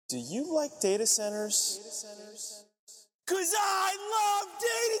Do you like data centers? Cause I love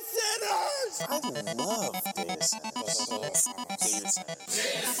data centers! I love data centers. Data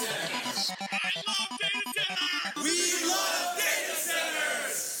centers. We love data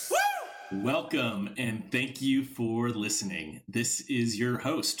centers! Woo! Welcome and thank you for listening. This is your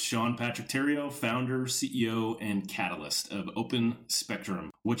host, Sean Patrick Theriault, founder, CEO, and catalyst of Open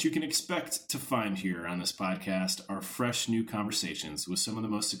Spectrum. What you can expect to find here on this podcast are fresh new conversations with some of the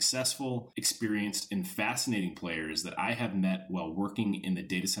most successful, experienced, and fascinating players that I have met while working in the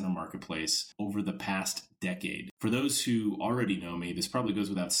data center marketplace over the past decade. For those who already know me, this probably goes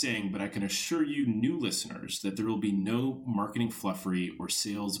without saying, but I can assure you new listeners that there will be no marketing fluffery or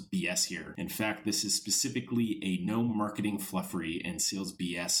sales BS here. In fact, this is specifically a no marketing fluffery and sales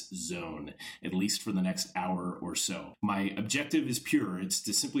BS zone, at least for the next hour or so. My objective is pure. It's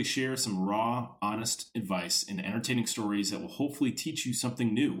to simply share some raw, honest advice and entertaining stories that will hopefully teach you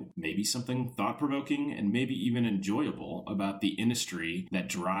something new, maybe something thought-provoking and maybe even enjoyable about the industry that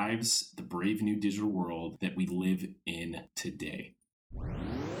drives the brave new digital world that we live in today.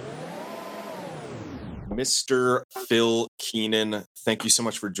 Mr. Phil Keenan, thank you so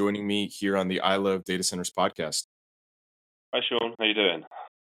much for joining me here on the I Love Data Centers podcast. Hi, Sean. How you doing?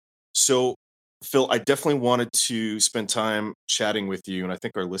 So, Phil, I definitely wanted to spend time chatting with you, and I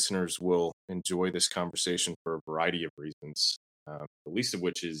think our listeners will enjoy this conversation for a variety of reasons, the least of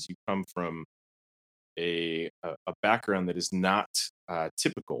which is you come from a background that is not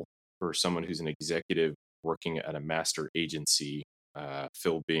typical for someone who's an executive working at a master agency,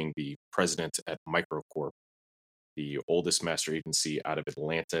 Phil being the president at Microcorp, the oldest master agency out of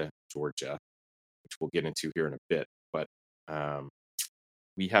Atlanta, Georgia, which we'll get into here in a bit. But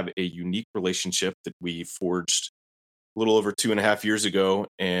we have a unique relationship that we forged a little over 2.5 years ago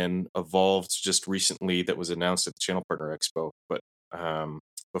and evolved just recently that was announced at the Channel Partner Expo. But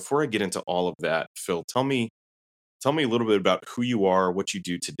before I get into all of that, Phil, tell me a little bit about who you are, what you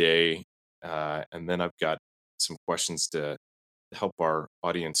do today, and then I've got some questions to help our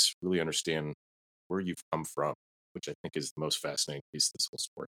audience really understand where you've come from, which I think is the most fascinating piece of this whole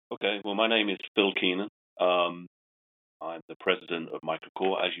story. Okay. Well, my name is Phil Keenan. I'm the president of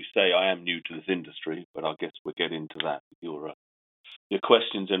Microcorp. As you say, I am new to this industry, but I guess we'll get into that with your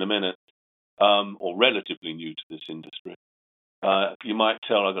questions in a minute, or relatively new to this industry. You might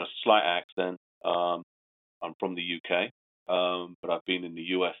tell I've got a slight accent. I'm from the UK, but I've been in the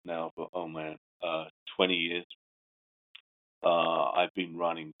US now for, 20 years. I've been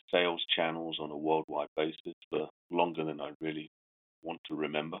running sales channels on a worldwide basis for longer than I really want to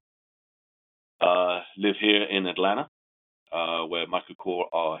remember. Live here in Atlanta, where Microcorp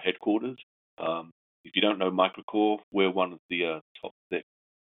are headquarters. If you don't know Microcorp, we're one of the top 6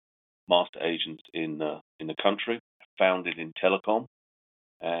 master agents in the country, founded in telecom,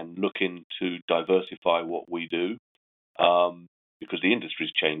 and looking to diversify what we do because the industry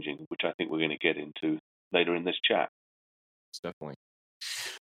is changing, which I think we're going to get into later in this chat. Definitely.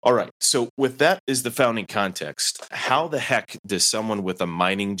 All right. So with that as the founding context, how the heck does someone with a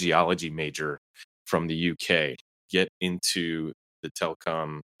mining geology major from the UK get into the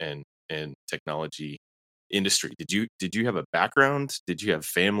telecom and technology industry? Did you have a background? Did you have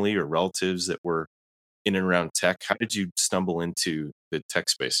family or relatives that were in and around tech? How did you stumble into the tech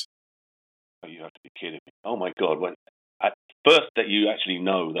space? Oh, you have to be kidding me. Oh my God. At first that you actually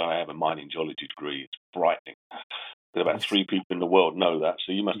know that I have a mining geology degree, it's frightening. About 3 people in the world know that,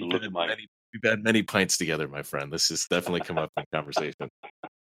 so you must have looked at my... We've had many pints together, my friend. This has definitely come up in conversation.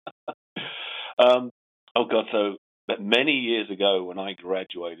 So many years ago when I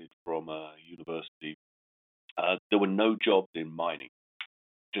graduated from university, there were no jobs in mining.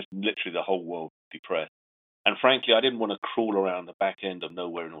 Just literally the whole world depressed. And frankly, I didn't want to crawl around the back end of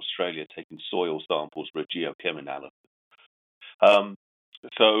nowhere in Australia taking soil samples for a geochem analysis.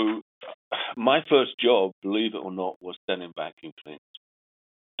 So my first job, believe it or not, was selling vacuum cleaners,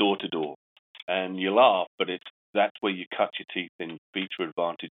 door to door. And you laugh, but that's where you cut your teeth in feature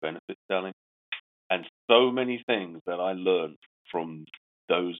advantage benefit selling. And so many things that I learned from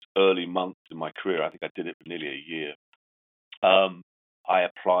those early months in my career, I think I did it for nearly a year, I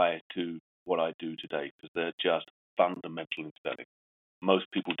apply to what I do today because they're just fundamental in selling. Most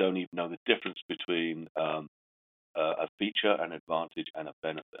people don't even know the difference between a feature, an advantage, and a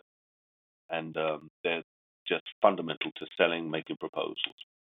benefit. And they're just fundamental to selling, making proposals.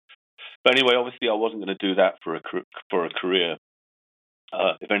 But anyway, obviously, I wasn't going to do that for a career.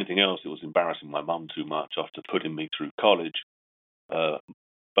 If anything else, it was embarrassing my mum too much after putting me through college.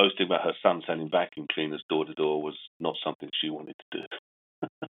 Boasting about her son selling vacuum cleaners door to door was not something she wanted to do.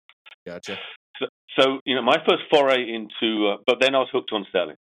 Gotcha. So my first foray into, but then I was hooked on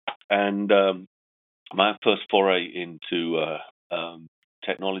selling. And my first foray into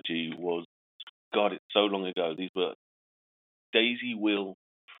technology was, God, it's so long ago. These were daisy wheel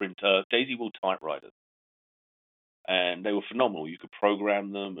typewriters, and they were phenomenal. You could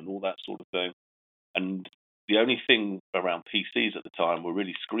program them and all that sort of thing. And the only thing around PCs at the time were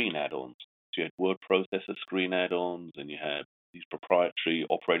really screen add-ons. So you had word processor screen add-ons, and you had these proprietary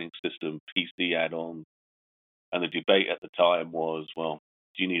operating system PC add-ons. And the debate at the time was, well,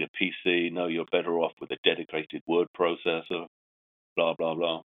 do you need a PC? No, you're better off with a dedicated word processor, blah, blah,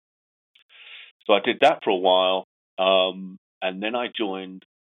 blah. So I did that for a while. And then I joined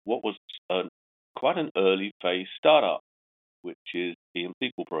what was quite an early phase startup, which is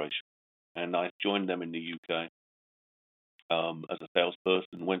EMC Corporation. And I joined them in the UK as a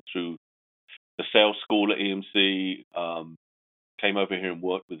salesperson, went through the sales school at EMC, came over here and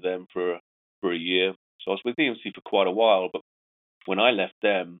worked with them for a year. So I was with EMC for quite a while, but when I left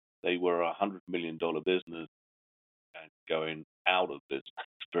them, they were a $100 million business and going out of business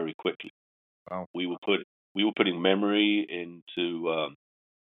very quickly. Wow. We were putting memory into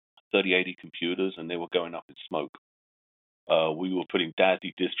 3080 computers, and they were going up in smoke. We were putting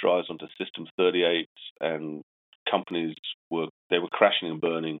DASD disk drives onto System 38, and companies were crashing and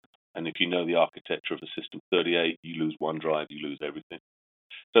burning. And if you know the architecture of a System 38, you lose one drive, you lose everything.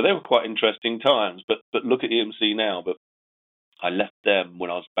 So they were quite interesting times. But look at EMC now. But I left them when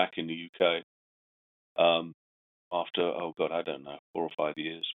I was back in the UK after, I don't know, 4 or 5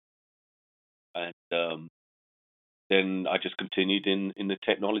 years. And then I just continued in the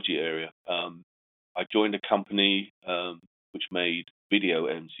technology area. I joined a company which made video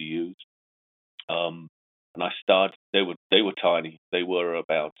MCUs, and I started. They were tiny. They were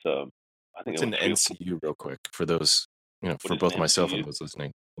about I think What's they were an NCU, real quick, for those, for both myself and those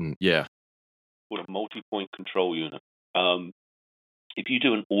listening? Yeah. What a multi-point control unit. If you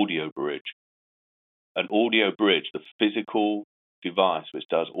do an audio bridge, the physical device which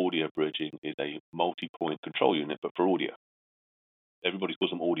does audio bridging is a multi-point control unit, but for audio. Everybody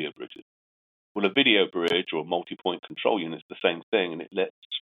calls them audio bridges. Well, a video bridge or a multi-point control unit is the same thing, and it lets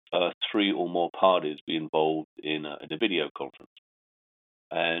 3 or more parties be involved in a video conference.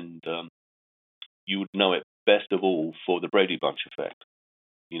 And you would know it best of all for the Brady Bunch effect.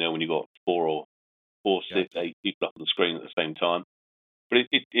 When you got 4, 6, 8 people up on the screen at the same time. But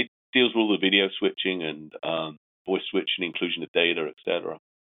it deals with all the video switching and voice switching, inclusion of data, etc.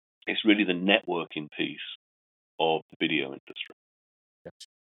 It's really the networking piece of the video industry. Gotcha.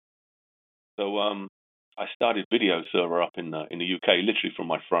 So I started Video Server up in the UK, literally from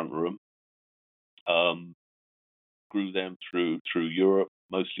my front room. Grew them through Europe,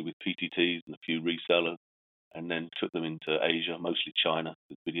 mostly with PTTs and a few resellers, and then took them into Asia, mostly China,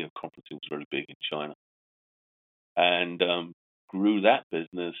 because video conferencing was very big in China. And grew that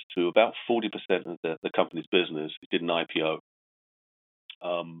business to about 40% of the company's business. It did an IPO.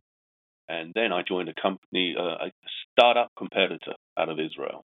 And then I joined a company, a startup competitor out of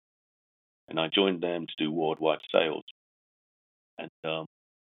Israel. And I joined them to do worldwide sales. And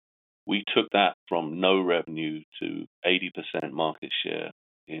we took that from no revenue to 80% market share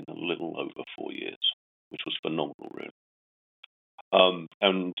in a little over 4 years, which was phenomenal, really.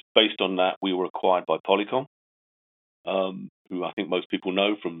 And based on that, we were acquired by Polycom, who I think most people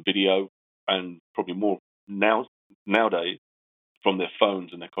know from video and probably more nowadays from their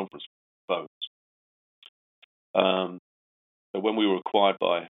phones and their conference phones. So when we were acquired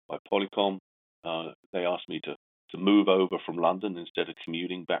by Polycom, they asked me to move over from London instead of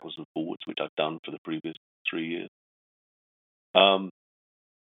commuting backwards and forwards, which I'd done for the previous 3 years.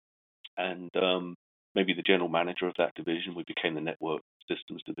 And maybe the general manager of that division. We became the network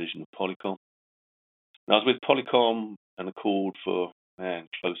systems division of Polycom. And I was with Polycom and Accord for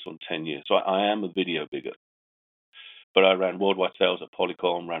close on 10 years. So I am a video bigot. But I ran worldwide sales at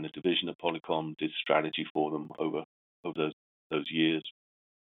Polycom, ran a division of Polycom, did strategy for them over those years.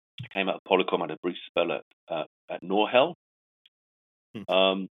 I came out of Polycom, had a brief spell at Norhel.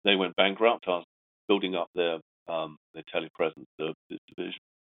 They went bankrupt. I was building up their telepresence services division.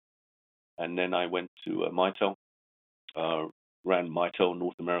 And then I went to Mitel, ran Mitel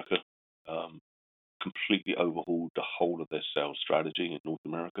North America, completely overhauled the whole of their sales strategy in North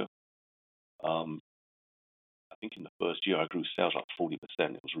America. I think in the first year I grew sales like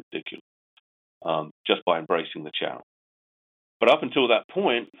 40%. It was ridiculous, just by embracing the channel. But up until that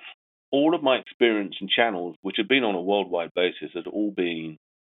point, all of my experience in channels, which had been on a worldwide basis, had all been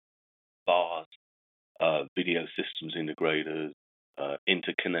VARs, video systems integrators,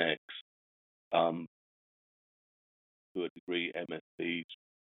 interconnects, to a degree MSPs.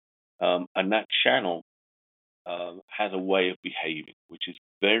 And that channel has a way of behaving, which is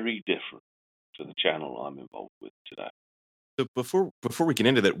very different to the channel I'm involved with today. So before we get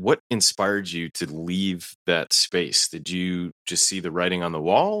into that, what inspired you to leave that space? Did you just see the writing on the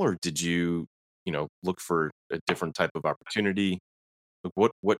wall, or did you, look for a different type of opportunity?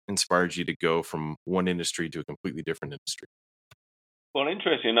 Like what inspired you to go from one industry to a completely different industry? Well,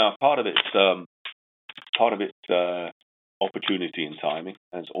 interesting enough, part of it's opportunity and timing,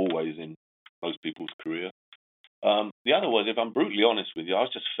 as always in most people's career. The other was, if I'm brutally honest with you, I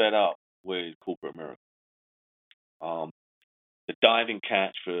was just fed up with corporate America. Um, the diving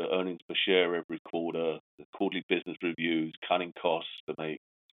catch for earnings per share every quarter, the quarterly business reviews, cutting costs to make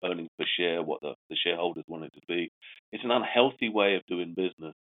earnings per share what the shareholders want it to be. It's an unhealthy way of doing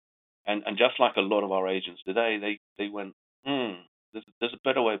business. And just like a lot of our agents today, they went, there's a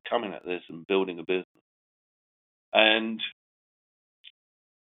better way of coming at this and building a business. And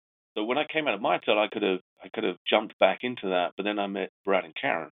so when I came out of Mitel, I could have jumped back into that, but then I met Brad and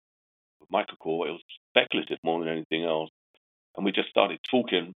Karen with MicroCore. It was speculative more than anything else, and we just started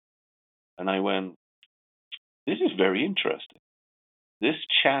talking. And I went, "This is very interesting. This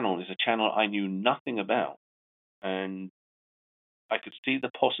channel is a channel I knew nothing about, and I could see the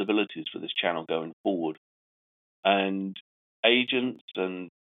possibilities for this channel going forward. And agents and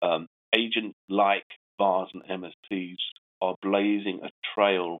agent-like VARs and MSPs are blazing a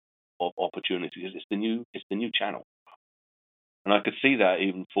trail of opportunities. It's the new channel, and I could see that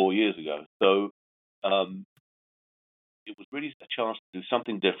even 4 years ago. So it was really a chance to do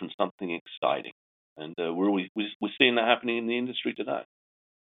something different, something exciting, and we're seeing that happening in the industry today.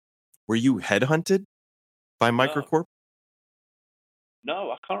 Were you headhunted by MicroCorp?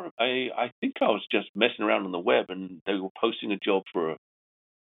 No, I can't. I think I was just messing around on the web, and they were posting a job for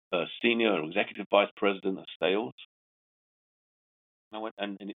a senior or executive vice president of sales. And I went,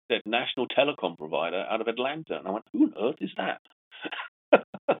 and it said national telecom provider out of Atlanta, and I went, who on earth is that?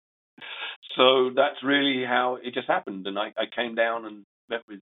 So that's really how it just happened, and I came down and met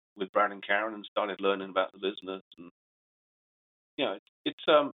with Brad and Karen and started learning about the business, and it's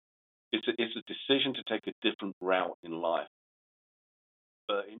a decision to take a different route in life.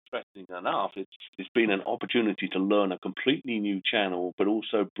 But interesting enough, it's been an opportunity to learn a completely new channel, but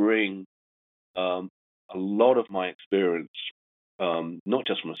also bring a lot of my experience, not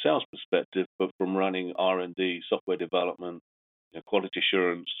just from a sales perspective, but from running R&D, software development, quality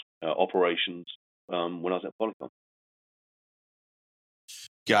assurance, operations, when I was at Polycom.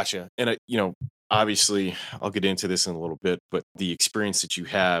 Gotcha. And obviously, I'll get into this in a little bit, but the experience that you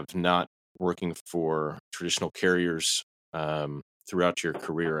have not working for traditional carriers throughout your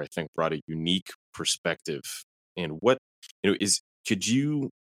career, I think, brought a unique perspective. And what could you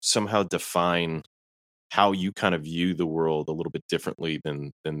somehow define how you kind of view the world a little bit differently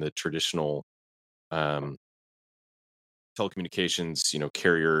than the traditional telecommunications,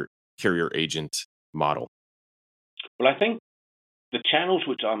 carrier agent model? Well, I think the channels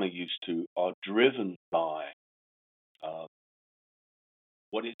which I'm used to are driven by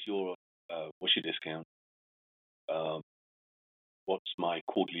what's your discount? What's my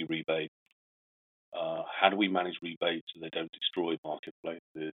quarterly rebate? How do we manage rebates so they don't destroy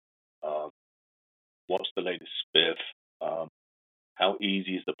marketplaces? What's the latest spiff? How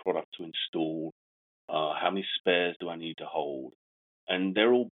easy is the product to install? How many spares do I need to hold? And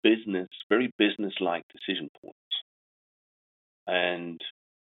they're all very business-like decision points. And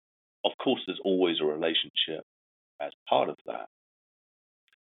of course, there's always a relationship as part of that.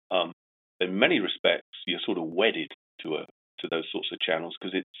 In many respects, you're sort of wedded to those sorts of channels,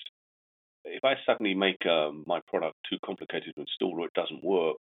 because if I suddenly make my product too complicated to install or it doesn't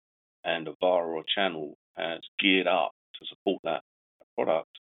work, and a VAR or a channel has geared up to support that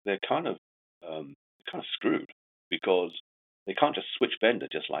product, they're kind of screwed, because they can't just switch vendor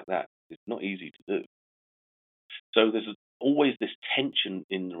just like that. It's not easy to do. So there's always this tension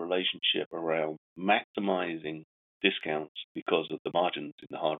in the relationship around maximizing discounts because of the margins in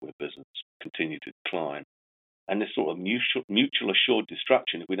the hardware business continue to decline, and this sort of mutual assured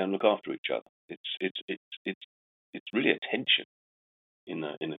destruction if we don't look after each other. It's really a tension in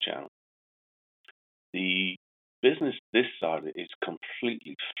the channel. The business this side is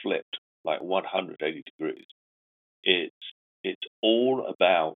completely flipped, like 180 degrees. It's all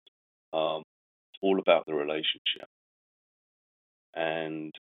about the relationship,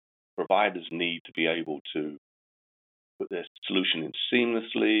 and providers need to be able to put their solution in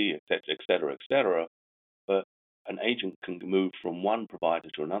seamlessly, et cetera, but an agent can move from one provider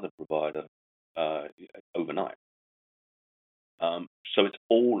to another provider overnight. So it's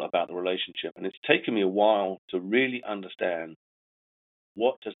all about the relationship, and it's taken me a while to really understand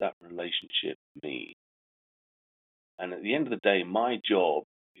what does that relationship mean. And at the end of the day, my job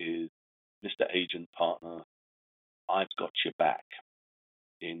is, Mr. Agent Partner, I've got your back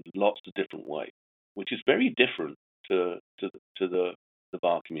in lots of different ways, which is very different to the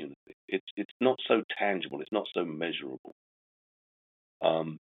VAR community. It's not so tangible. It's not so measurable.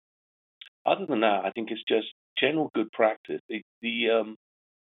 Other than that, I think it's just general good practice. The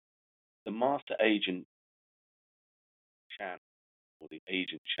master agent channel or the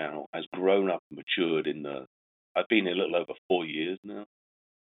agent channel has grown up and matured I've been here a little over 4 years now,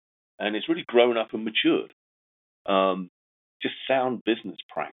 and it's really grown up and matured. Just sound business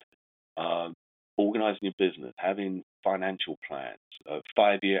practice, organizing your business, having financial plans,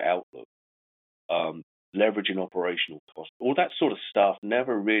 5-year outlook, leveraging operational costs, all that sort of stuff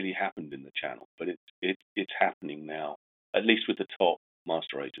never really happened in the channel, but it's happening now, at least with the top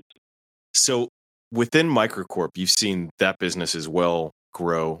master agents. So within Microcorp, you've seen that business as well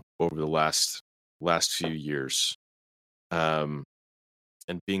grow over the last few years.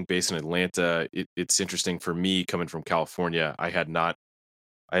 And being based in Atlanta, it's interesting for me coming from California. I had not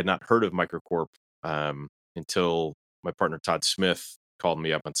heard of Microcorp until my partner Todd Smith called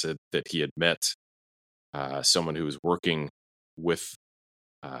me up and said that he had met someone who was working with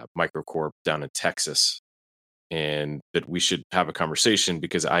Microcorp down in Texas, and that we should have a conversation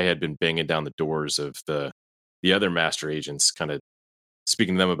because I had been banging down the doors of the other master agents, kind of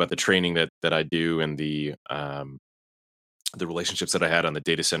speaking to them about the training that I do and the relationships that I had on the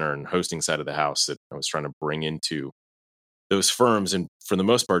data center and hosting side of the house that I was trying to bring into those firms, and for the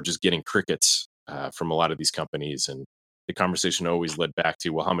most part, just getting crickets from a lot of these companies. And the conversation always led back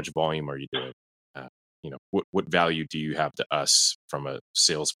to, well, how much volume are you doing? What value do you have to us from a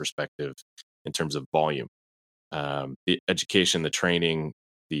sales perspective in terms of volume? The education, the training,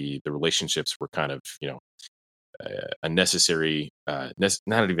 the relationships were kind of a necessary, not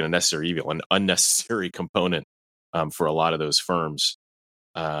even a necessary evil, an unnecessary component for a lot of those firms.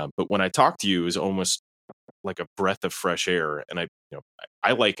 But when I talk to you, it was almost like a breath of fresh air, and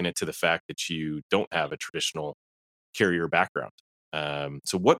I liken it to the fact that you don't have a traditional carrier background.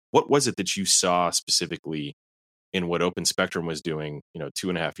 So what was it that you saw specifically in what Open Spectrum was doing,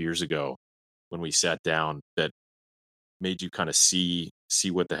 2.5 years ago when we sat down, that made you kind of see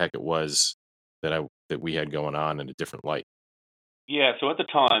what the heck it was that we had going on in a different light? Yeah, so at the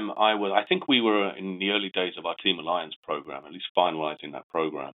time, I think we were in the early days of our Team Alliance program, at least finalizing that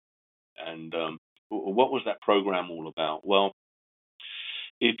program. And what was that program all about? Well,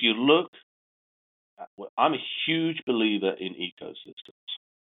 if you look I'm a huge believer in ecosystems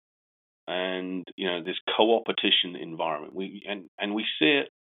and this co-opetition environment. We see it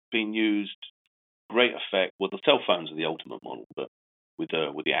being used great effect. Well, the cell phones are the ultimate model, but with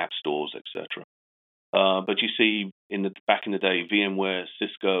the app stores, etc. But you see back in the day, VMware,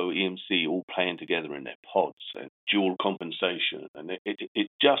 Cisco, EMC all playing together in their pods and dual compensation, and it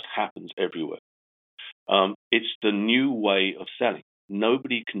just happens everywhere. It's the new way of selling.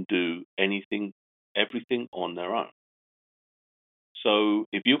 Nobody can do everything on their own. So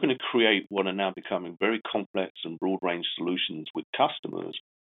if you're going to create what are now becoming very complex and broad range solutions with customers,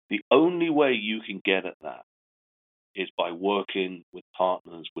 the only way you can get at that is by working with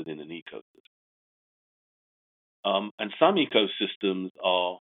partners within an ecosystem. And some ecosystems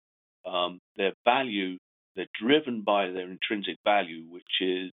are their value, they're driven by their intrinsic value, which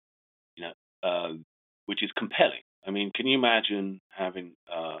is compelling. I mean, can you imagine having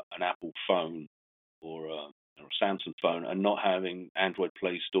an Apple phone or a Samsung phone and not having Android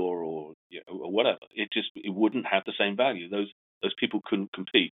Play Store or whatever? It wouldn't have the same value. Those people couldn't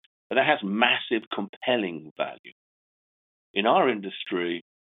compete. But that has massive compelling value. In our industry,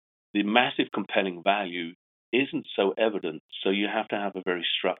 the massive compelling value isn't so evident, so you have to have a very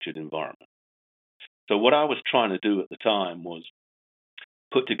structured environment. So what I was trying to do at the time was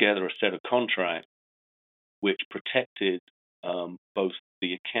put together a set of contracts which protected both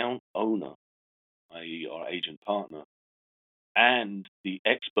the account owner, i.e. our agent partner, and the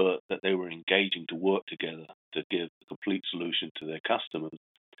expert that they were engaging to work together to give the complete solution to their customers.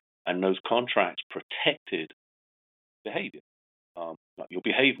 And those contracts protected behavior. Like, you'll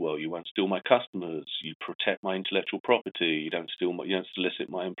behave well, you won't steal my customers, you protect my intellectual property, you don't solicit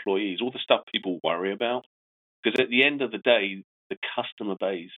my employees, all the stuff people worry about. Because at the end of the day, the customer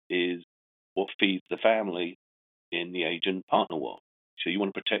base is what feeds the family in the agent partner world. So you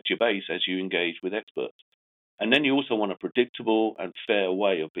want to protect your base as you engage with experts. And then you also want a predictable and fair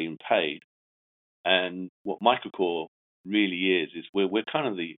way of being paid. And what Microcorp really is we're kind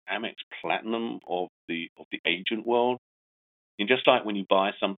of the Amex Platinum of the agent world. And just like when you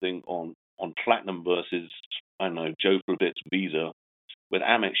buy something on Platinum versus, I don't know, Joe Blabit's Visa, with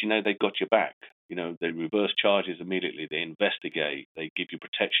Amex, they've got your back. They reverse charges immediately. They investigate. They give you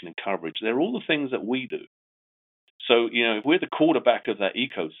protection and coverage. They're all the things that we do. So, if we're the quarterback of that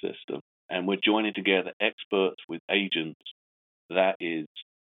ecosystem and we're joining together experts with agents, that is,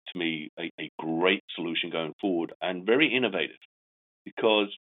 to me, a great solution going forward and very innovative, because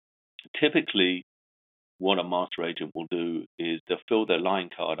typically what a master agent will do is they'll fill their line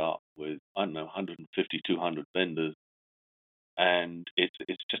card up with, 150, 200 vendors, and it's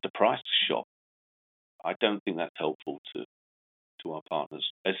just a price shop. I don't think that's helpful to our partners,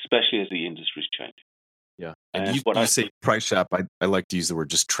 especially as the industry's changing. Yeah. And you say price shop, I like to use the word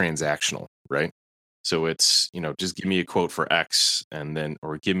just transactional, right? So it's, just give me a quote for X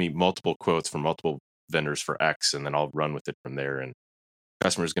or give me multiple quotes from multiple vendors for X, and then I'll run with it from there. And the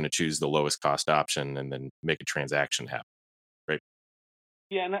customer is going to choose the lowest cost option and then make a transaction happen, right?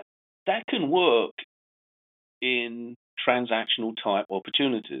 Yeah, and that can work in transactional type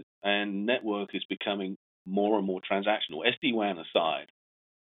opportunities, and network is becoming more and more transactional. SD-WAN aside,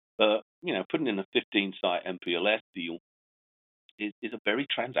 putting in a 15-site MPLS deal is a very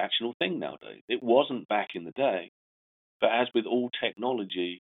transactional thing nowadays. It wasn't back in the day, but as with all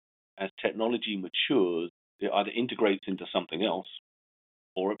technology, as technology matures, it either integrates into something else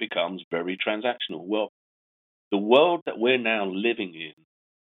or it becomes very transactional. Well, the world that we're now living in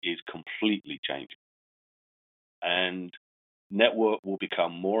is completely changing, and network will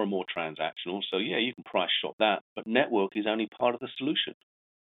become more and more transactional. So yeah, you can price shop that, but network is only part of the solution.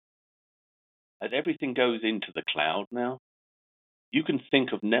 As everything goes into the cloud now, you can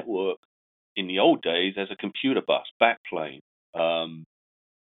think of network in the old days as a computer bus, backplane.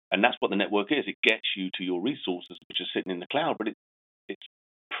 And that's what the network is. It gets you to your resources, which are sitting in the cloud, but it's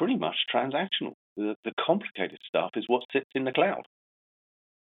pretty much transactional. The complicated stuff is what sits in the cloud.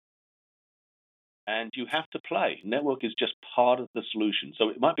 And you have to play. Network is just part of the solution. So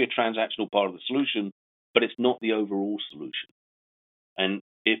it might be a transactional part of the solution, but it's not the overall solution. And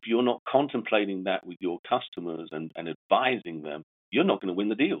if you're not contemplating that with your customers and advising them, you're not going to win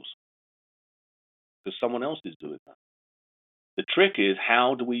the deals because someone else is doing that. The trick is,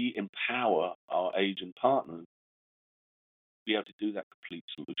 how do we empower our agent partners to be able to do that complete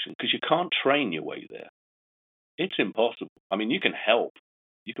solution? Because you can't train your way there. It's impossible. I mean, you can help.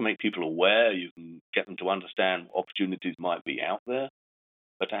 You can make people aware. You can get them to understand what opportunities might be out there.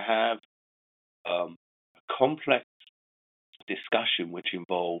 But to have a complex discussion which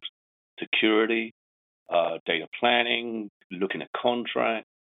involves security, data planning, looking at contracts,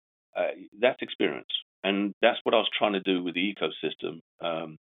 that's experience. And that's what I was trying to do with the ecosystem,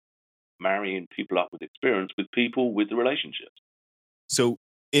 marrying people up with experience with people with the relationships. So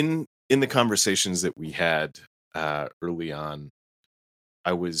in the conversations that we had early on,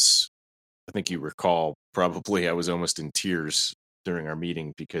 I think you recall, probably I was almost in tears during our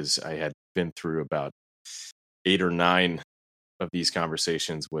meeting because I had been through about 8 or 9 of these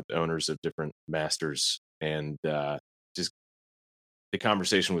conversations with owners of different masters, and just the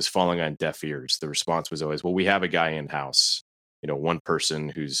conversation was falling on deaf ears. The response was always, well, we have a guy in house, one person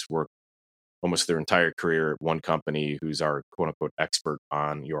who's worked almost their entire career at one company, who's our quote unquote expert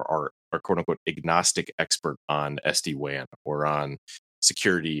on our quote unquote agnostic expert on SD-WAN or on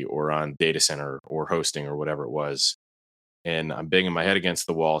security or on data center or hosting or whatever it was. And I'm banging my head against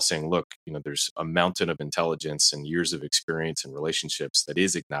the wall saying, look, there's a mountain of intelligence and years of experience and relationships that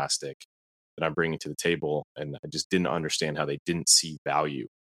is agnostic that I'm bringing to the table. And I just didn't understand how they didn't see value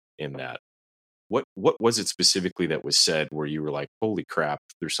in that. What was it specifically that was said where you were like, holy crap,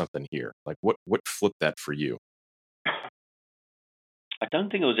 there's something here? Like what flipped that for you? I don't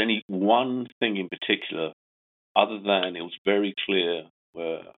think there was any one thing in particular, other than it was very clear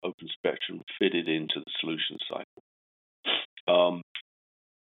where Open Spectrum fitted into the solution cycle.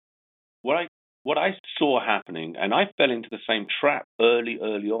 What I saw happening, and I fell into the same trap early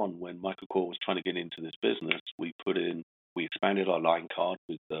on when Michael Kor was trying to get into this business. We expanded our line card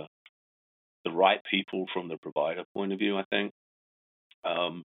with the right people from the provider point of view, I think.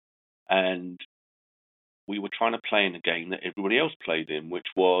 And we were trying to play in a game that everybody else played in, which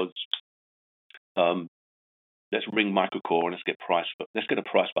was, let's ring Michael Kor and let's get a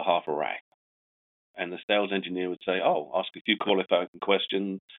price for half a rack. And the sales engineer would say, oh, ask a few qualifying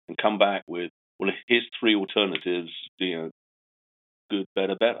questions and come back with, well, here's 3 alternatives, good,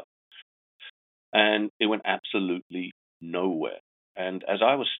 better. And it went absolutely nowhere. And as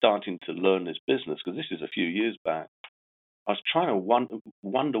I was starting to learn this business, because this is a few years back, I was trying to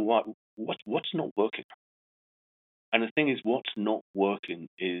wonder what's not working. And the thing is, what's not working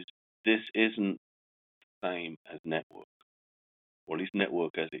is this isn't the same as network, or at least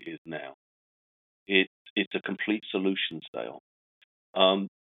network as it is now. It's a complete solution sale.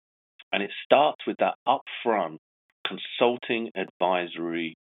 And it starts with that upfront consulting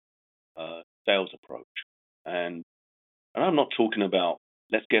advisory sales approach. And I'm not talking about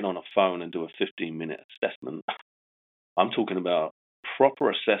let's get on a phone and do a 15-minute assessment. I'm talking about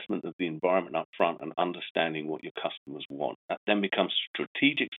proper assessment of the environment up front and understanding what your customers want. That then becomes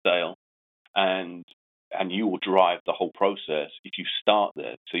strategic sale, and you will drive the whole process if you start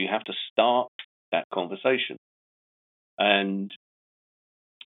there. So you have to start that conversation. And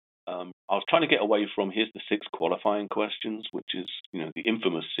I was trying to get away from here's the 6 qualifying questions, which is the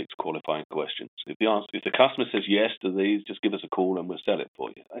infamous 6 qualifying questions. If the customer says yes to these, just give us a call and we'll sell it for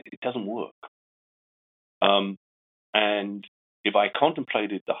you. It doesn't work. And if I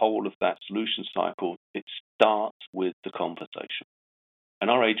contemplated the whole of that solution cycle, it starts with the conversation. And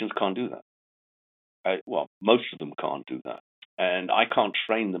our agents can't do that. Well, most of them can't do that. And I can't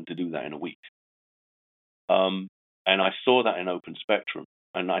train them to do that in a week. And I saw that in Open Spectrum.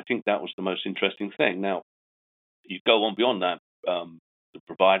 And I think that was the most interesting thing. Now, you go on beyond that, the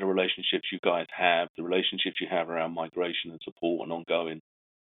provider relationships you guys have, the relationships you have around migration and support and ongoing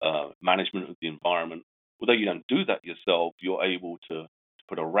management of the environment. Although you don't do that yourself, you're able to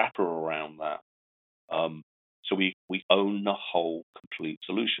put a wrapper around that. So we own the whole complete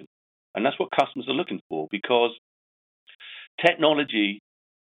solution. And that's what customers are looking for, because technology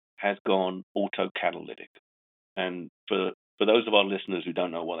has gone auto-catalytic. And for those of our listeners who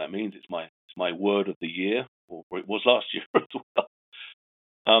don't know what that means, it's my word of the year, or it was last year as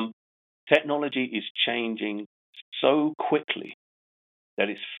well. Technology is changing so quickly that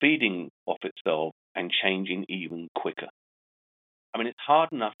it's feeding off itself and changing even quicker. I mean, it's hard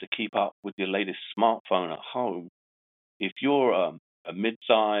enough to keep up with your latest smartphone at home if you're a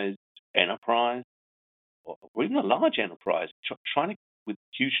mid-sized enterprise or even a large enterprise trying to, with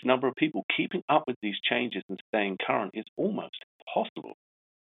a huge number of people, keeping up with these changes and staying current is almost impossible.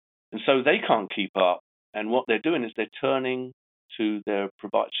 And so they can't keep up. And what they're doing is they're turning to their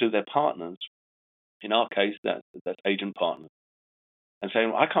partners. In our case, that's agent partners, and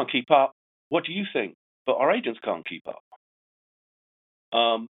saying, well, I can't keep up. What do you think? But our agents can't keep up.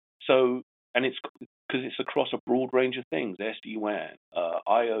 And it's because it's across a broad range of things: SD-WAN,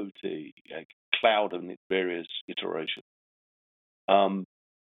 IoT, cloud, and its various iterations.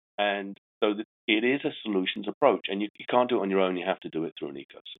 And so it is a solutions approach, and you can't do it on your own. You have to do it through an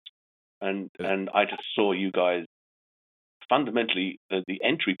ecosystem. And I just saw you guys fundamentally the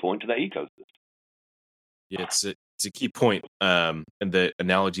entry point to that ecosystem. Yeah, it's a key point. And the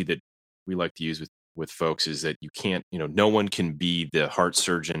analogy that we like to use with folks is that you can't, no one can be the heart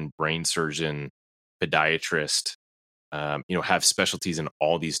surgeon, brain surgeon, podiatrist, have specialties in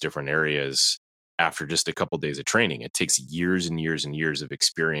all these different areas after just a couple of days of training. It takes years and years and years of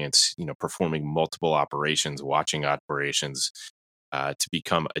experience, performing multiple operations, watching operations, to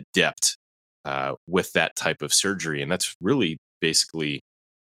become adept with that type of surgery. And that's really basically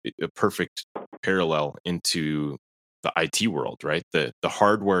a perfect parallel into the IT world, right? The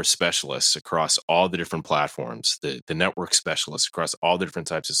hardware specialists across all the different platforms, the network specialists across all the different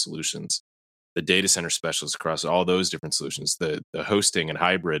types of solutions, the data center specialists across all those different solutions, the hosting and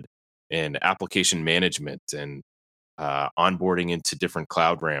hybrid and application management and onboarding into different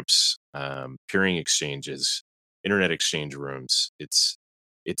cloud ramps, peering exchanges, internet exchange rooms. It's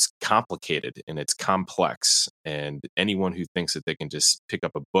complicated and it's complex. And anyone who thinks that they can just pick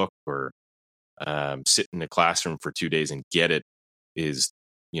up a book or sit in a classroom for 2 days and get it is,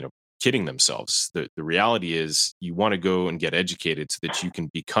 kidding themselves. The reality is you want to go and get educated so that you can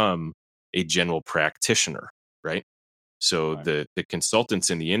become a general practitioner, right? So Right. The consultants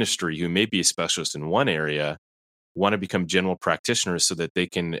in the industry who may be a specialist in one area want to become general practitioners so that they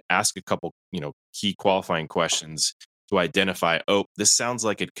can ask a couple, key qualifying questions to identify, oh, this sounds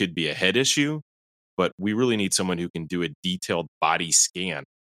like it could be a head issue, but we really need someone who can do a detailed body scan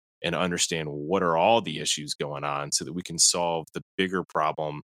and understand what are all the issues going on so that we can solve the bigger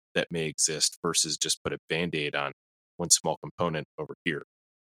problem that may exist versus just put a Band-Aid on one small component over here.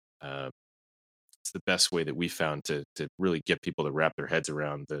 It's the best way that we found to really get people to wrap their heads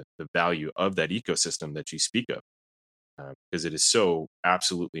around the value of that ecosystem that you speak of. Because it is so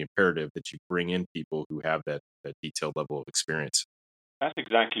absolutely imperative that you bring in people who have that detailed level of experience. That's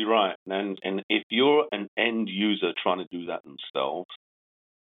exactly right. And if you're an end user trying to do that themselves,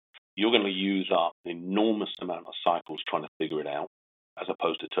 you're going to use up an enormous amount of cycles trying to figure it out, as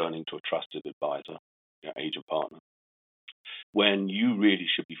opposed to turning to a trusted advisor, agent partner, when you really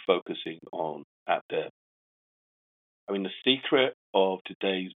should be focusing on app dev. I mean, the secret of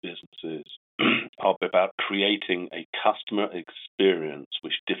today's businesses are about creating a customer experience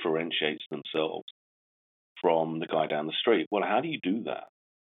which differentiates themselves from the guy down the street. Well, how do you do that?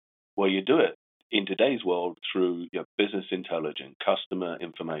 Well, you do it in today's world through your business intelligence, customer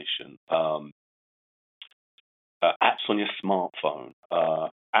information, apps on your smartphone,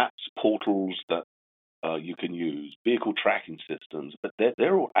 apps, portals that you can use, vehicle tracking systems, but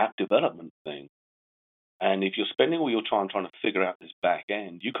they're all app development things. And if you're spending all your time trying to figure out this back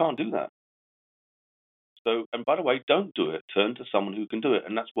end, you can't do that. So, and by the way, don't do it. Turn to someone who can do it,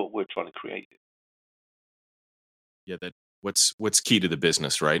 and that's what we're trying to create. Yeah, that what's key to the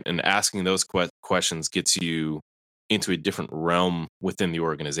business, right? And asking those questions gets you into a different realm within the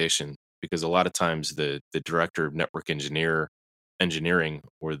organization, because a lot of times the director of network engineering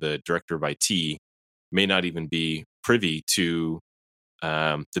or the director of IT may not even be privy to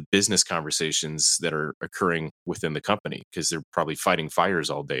the business conversations that are occurring within the company, because they're probably fighting fires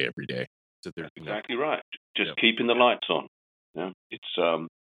all day, every day. So they're, That's exactly right. Just Yep. keeping the lights on. Yeah,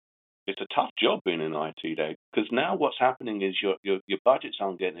 it's a tough job being in IT day, because now what's happening is your budgets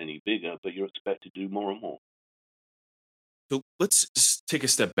aren't getting any bigger, but you're expected to do more and more. So let's just take a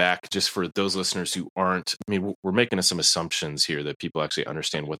step back, just for those listeners who aren't. I mean, we're making some assumptions here that people actually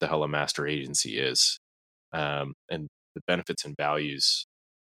understand what the hell a master agency is, and the benefits and values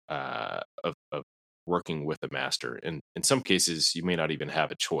of working with a master. And in some cases, you may not even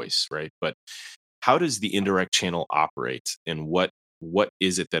have a choice, right? But how does the indirect channel operate, and what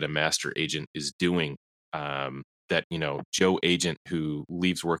is it that a master agent is doing, that Joe agent who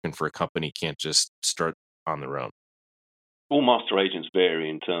leaves working for a company can't just start on their own? All master agents vary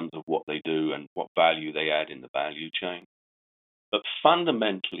in terms of what they do and what value they add in the value chain. But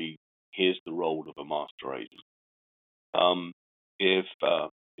fundamentally, here's the role of a master agent.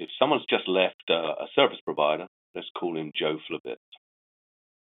 If someone's just left a service provider, let's call him Joe Flabit,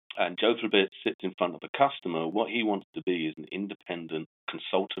 and Joe Flabit sits in front of a customer, what he wants to be is an independent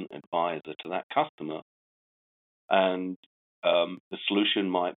consultant advisor to that customer. And the solution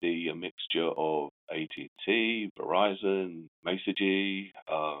might be a mixture of AT&T, Verizon, Masergy,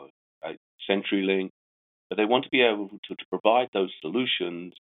 CenturyLink, but they want to be able to provide those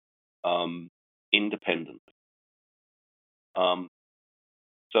solutions independently.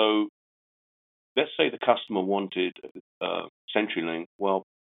 So let's say the customer wanted CenturyLink. Well,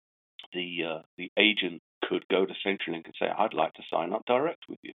 the agent could go to CenturyLink and say, "I'd like to sign up direct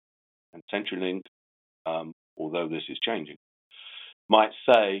with you." And CenturyLink, although this is changing, might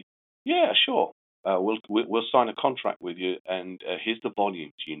say, "Yeah, sure, we'll sign a contract with you, and here's the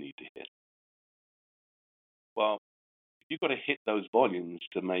volumes you need to hit." Well, if you've got to hit those volumes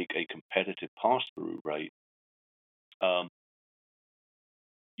to make a competitive pass-through rate,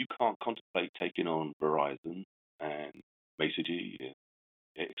 you can't contemplate taking on Verizon and Masergy,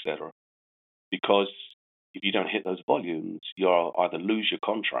 etc. Because if you don't hit those volumes, you'll either lose your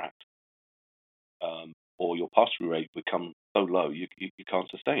contract, or your pass-through rate becomes so low you can't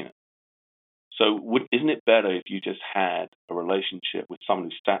sustain it. So isn't it better if you just had a relationship with someone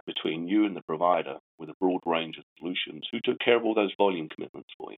who sat between you and the provider with a broad range of solutions, who took care of all those volume commitments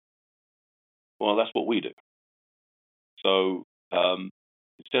for you? Well, that's what we do. So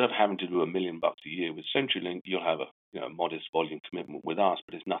instead of having to do $1 million a year with CenturyLink, you'll have a modest volume commitment with us,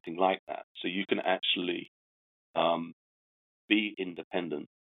 but it's nothing like that. So you can actually be independent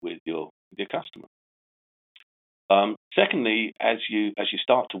with your customer. Secondly, as you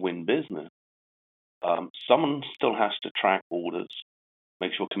start to win business, someone still has to track orders,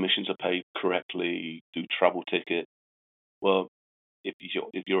 make sure commissions are paid correctly, do trouble ticket. Well, if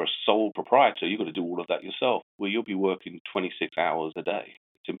you're a sole proprietor, you've got to do all of that yourself. Well, you'll be working 26 hours a day.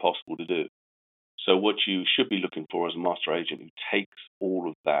 It's impossible to do. So what you should be looking for is a master agent who takes all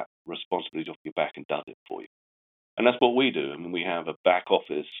of that responsibility off your back and does it for you. And that's what we do. I mean, we have a back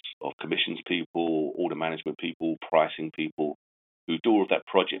office of commissions people, order management people, pricing people, who do all of that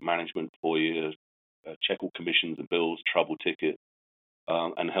project management for you, check all commissions and bills, trouble ticket,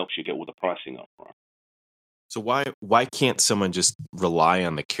 and helps you get all the pricing up right. So why can't someone just rely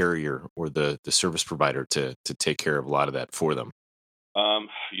on the carrier or the service provider to take care of a lot of that for them?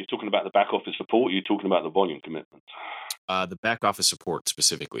 You're talking about the back office support. You're talking about the volume commitment. The back office support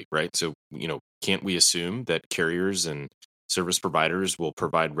specifically, right? So can't we assume that carriers and service providers will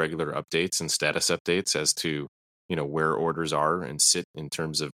provide regular updates and status updates as to where orders are and sit in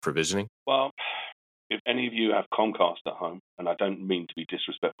terms of provisioning? Well, if any of you have Comcast at home, and I don't mean to be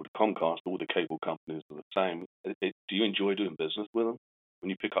disrespectful to Comcast, all the cable companies are the same. Do you enjoy doing business with them? When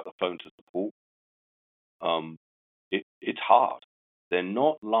you pick up the phone to support, it's hard. They're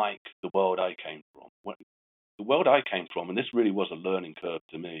not like the world I came from. The world I came from, and this really was a learning curve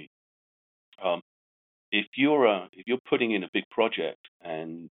to me. If you're putting in a big project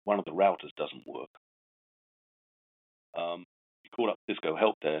and one of the routers doesn't work, you call up Cisco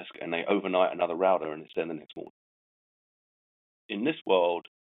help desk and they overnight another router and it's there the next morning. In this world,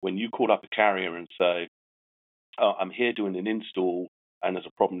 when you call up a carrier and say, oh, I'm here doing an install and there's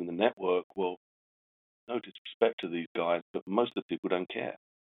a problem in the network, well, no disrespect to these guys, but most of the people don't care.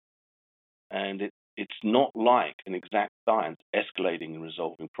 And it's not like an exact science escalating and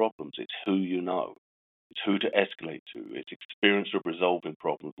resolving problems. It's who you know. It's who to escalate to. It's experience of resolving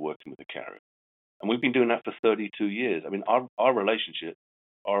problems working with a carrier. And we've been doing that for 32 years. I mean, our relationships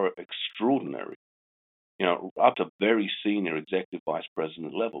are extraordinary, up to very senior executive vice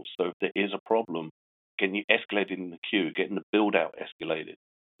president levels. So if there is a problem, getting you escalated in the queue, getting the build out escalated,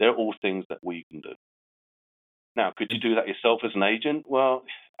 they're all things that we can do. Now, could you do that yourself as an agent? Well,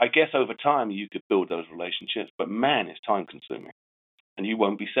 I guess over time you could build those relationships, but man, it's time consuming and you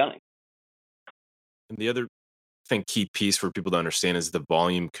won't be selling. And the other key piece for people to understand is the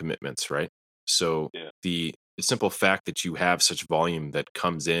volume commitments, right? So the simple fact that you have such volume that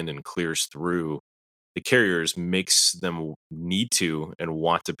comes in and clears through the carriers makes them need to and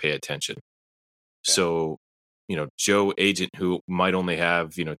want to pay attention. Yeah. So, Joe agent who might only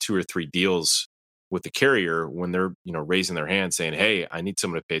have, 2 or 3 deals with the carrier, when they're, raising their hand saying, hey, I need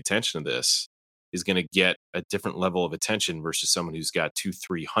someone to pay attention to this, is going to get a different level of attention versus someone who's got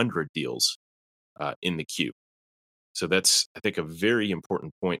 200-300 deals in the queue. So that's, I think, a very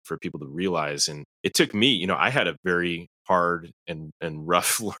important point for people to realize. And it took me, I had a very hard and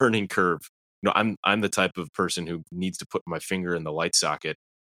rough learning curve. I'm the type of person who needs to put my finger in the light socket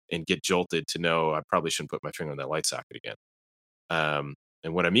and get jolted to know I probably shouldn't put my finger in that light socket again.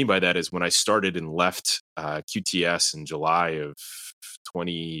 And what I mean by that is when I started and left QTS in July of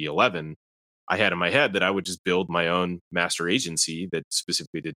 2011, I had in my head that I would just build my own master agency that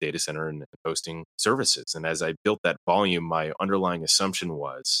specifically did data center and hosting services. And as I built that volume, my underlying assumption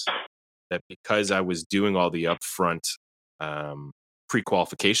was that because I was doing all the upfront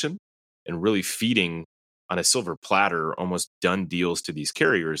pre-qualification and really feeding on a silver platter almost done deals to these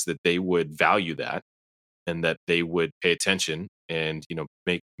carriers, that they would value that and that they would pay attention and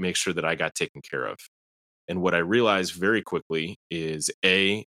make sure that I got taken care of. And what I realized very quickly is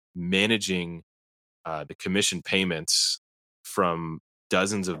managing the commission payments from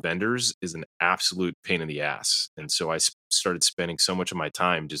dozens of vendors is an absolute pain in the ass. And so I started spending so much of my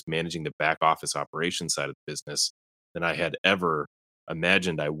time just managing the back office operations side of the business than I had ever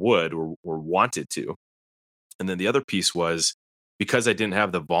imagined I would or wanted to. And then the other piece was, because I didn't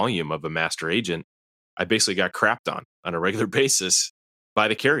have the volume of a master agent, I basically got crapped on a regular basis by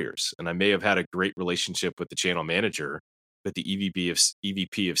the carriers. And I may have had a great relationship with the channel manager, but the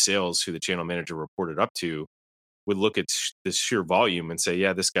EVP of sales, who the channel manager reported up to, would look at this sheer volume and say,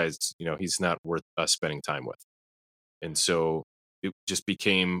 yeah, this guy's, he's not worth us spending time with. And so it just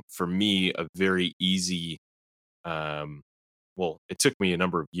became, for me, a very easy, well, it took me a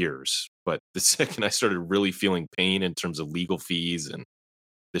number of years, but the second I started really feeling pain in terms of legal fees and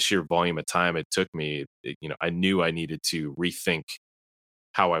the sheer volume of time it took me, I knew I needed to rethink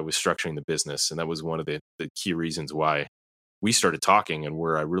how I was structuring the business. And that was one of the key reasons why we started talking and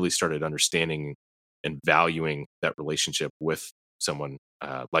where I really started understanding and valuing that relationship with someone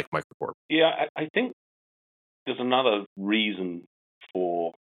like MicroCorp. Yeah, I think there's another reason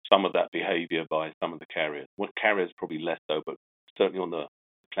for some of that behavior by some of the carriers. Well, carriers probably less so, but certainly on the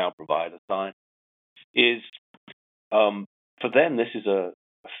cloud provider side, is for them, this is a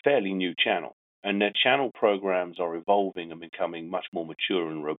fairly new channel. And their channel programs are evolving and becoming much more mature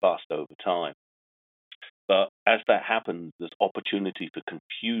and robust over time. But as that happens, there's opportunity for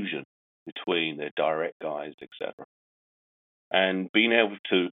confusion between their direct guys, etc. And being able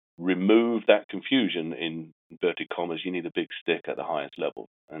to remove that confusion, in inverted commas, you need a big stick at the highest level.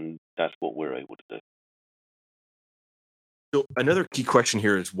 And that's what we're able to do. So another key question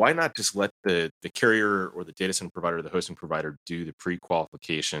here is, why not just let the carrier or the data center provider or the hosting provider do the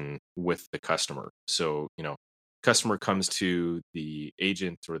pre-qualification with the customer? So, customer comes to the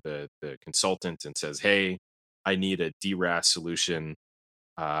agent or the consultant and says, hey, I need a DRaaS solution.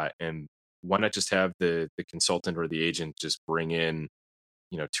 And why not just have the consultant or the agent just bring in,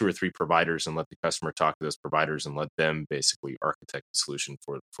 2 or 3 providers and let the customer talk to those providers and let them basically architect the solution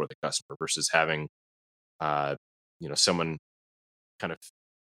for the customer, versus having someone kind of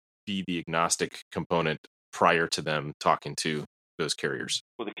be the agnostic component prior to them talking to those carriers?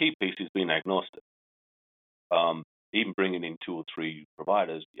 Well, the key piece is being agnostic. Even bringing in 2 or 3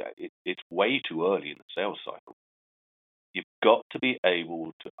 providers, it's way too early in the sales cycle. You've got to be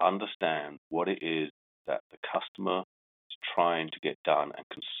able to understand what it is that the customer is trying to get done and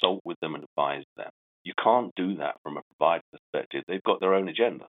consult with them and advise them. You can't do that from a provider perspective. They've got their own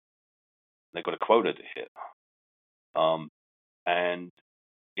agenda. They've got a quota to hit. And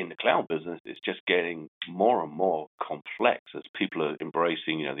in the cloud business, it's just getting more and more complex as people are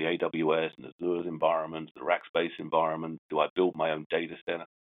embracing, the AWS and Azure's environments, the Rackspace environment. Do I build my own data center?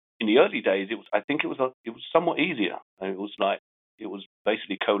 In the early days, I think it was somewhat easier. It was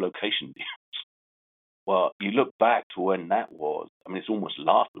basically co-location deals. Well, you look back to when that was. I mean, it's almost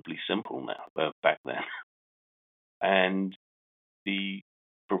laughably simple now, but back then. And the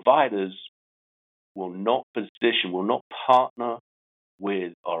providers will not partner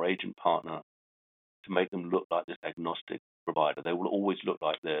with our agent partner to make them look like this agnostic provider. They will always look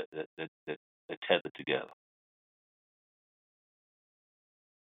like they're tethered together.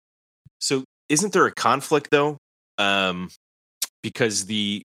 So isn't there a conflict though? Because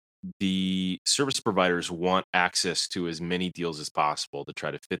the service providers want access to as many deals as possible to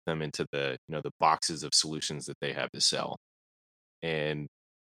try to fit them into the the boxes of solutions that they have to sell, and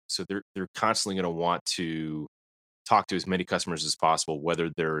so they're constantly going to want to talk to as many customers as possible, whether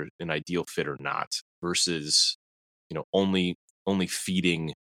they're an ideal fit or not, versus only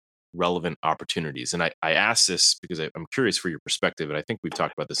feeding relevant opportunities. And I ask this because I'm curious for your perspective, and I think we've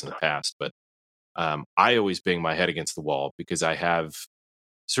talked about this in the past, but I always bang my head against the wall because I have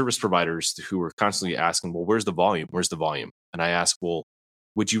service providers who are constantly asking, well, where's the volume? Where's the volume? And I ask, well,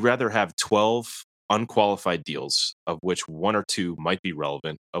 would you rather have 12 unqualified deals, of which one or two might be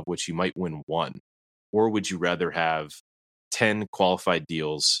relevant, of which you might win one? Or would you rather have 10 qualified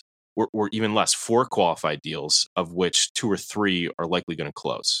deals, or even less, 4 qualified deals, of which 2 or 3 are likely going to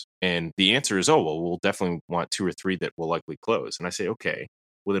close? And the answer is, oh, well, we'll definitely want 2 or 3 that will likely close. And I say, okay,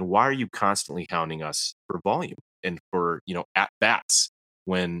 well, then why are you constantly hounding us for volume and for, at bats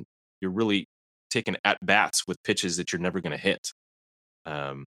when you're really taking at bats with pitches that you're never going to hit?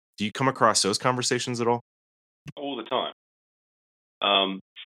 Do you come across those conversations at all? All the time.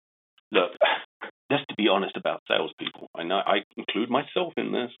 Look, just to be honest about salespeople, I know I include myself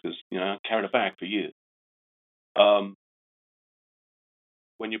in this because I carried a bag for years.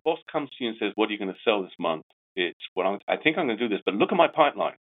 When your boss comes to you and says, "What are you going to sell this month?" It's, "Well, I think I'm going to do this, but look at my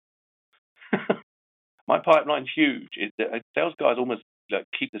pipeline." My pipeline's huge. Sales guys almost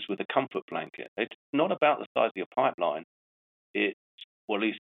keep this with a comfort blanket. It's not about the size of your pipeline. At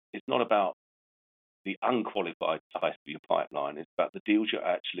least it's not about the unqualified size of your pipeline. It's about the deals you're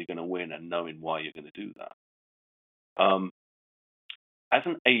actually going to win and knowing why you're going to do that. As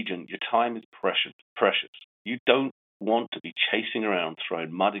an agent, your time is precious. You don't want to be chasing around,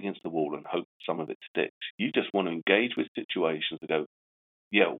 throwing mud against the wall and hope some of it sticks. You just want to engage with situations and go,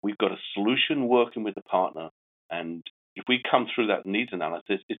 yeah, we've got a solution working with the partner, and if we come through that needs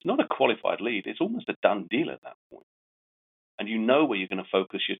analysis, it's not a qualified lead. It's almost a done deal at that point. And you know where you're going to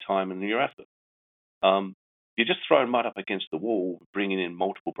focus your time and your effort. You're just throwing mud up against the wall, bringing in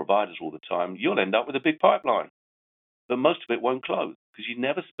multiple providers all the time. You'll end up with a big pipeline, but most of it won't close because you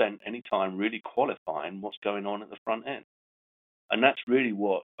never spent any time really qualifying what's going on at the front end. And that's really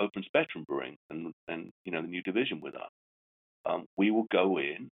what Open Spectrum brings, and the new division with us. We will go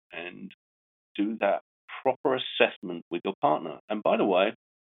in and do that proper assessment with your partner. And by the way,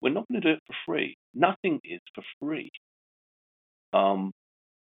 we're not going to do it for free. Nothing is for free.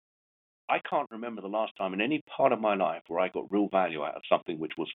 I can't remember the last time in any part of my life where I got real value out of something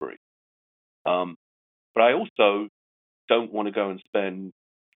which was free. But I also don't want to go and spend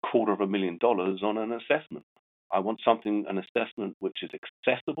 $250,000 on an assessment. I want an assessment which is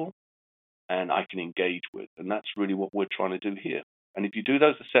accessible and I can engage with. And that's really what we're trying to do here. And if you do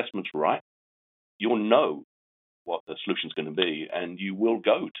those assessments right, you'll know what the solution's going to be, and you will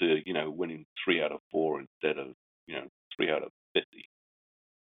go to, winning 3 out of 4 instead of, 3 out of 50.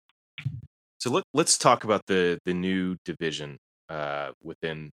 So let's talk about the new division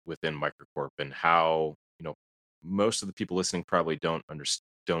within Microcorp, and how most of the people listening probably don't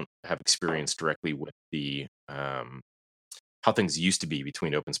have experience directly with the how things used to be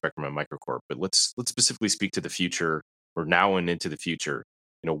between Open Spectrum and Microcorp. But let's specifically speak to the future, or now and into the future.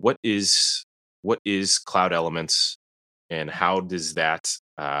 What is Cloud Elements, and how is that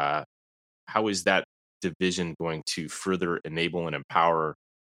division going to further enable and empower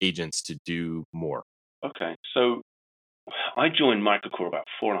agents to do more? Okay, so I joined Microcorp about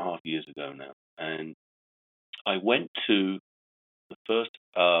 4.5 years ago now, and I went to the first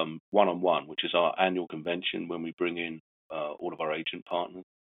one-on-one, which is our annual convention when we bring in all of our agent partners.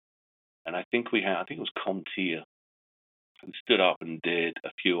 And I think it was CompTIA, who stood up and did a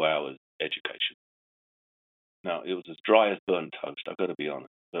few hours education. Now, it was as dry as burnt toast, I've got to be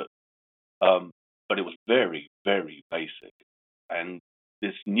honest, but it was very, very basic. And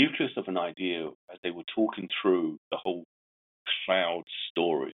this nucleus of an idea, as they were talking through the whole cloud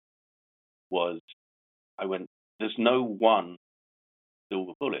story, was, there's no one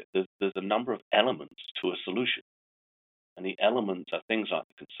silver bullet. There's a number of elements to a solution. And the elements are things like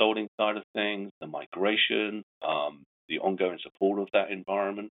the consulting side of things, the migration, the ongoing support of that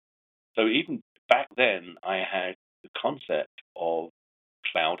environment. So even back then, I had the concept of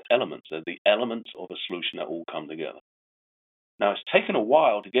cloud elements. They're the elements of a solution that all come together. Now, it's taken a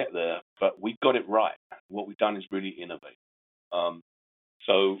while to get there, but we got it right. What we've done is really innovate.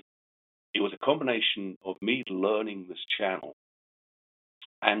 So it was a combination of me learning this channel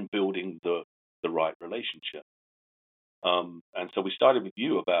and building the right relationship. And so we started with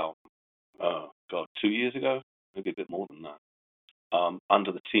you about, 2 years ago, maybe a bit more than that,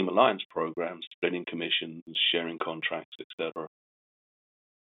 under the Team Alliance program, splitting commissions, sharing contracts, etc.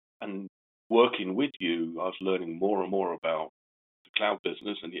 And working with you, I was learning more and more about the cloud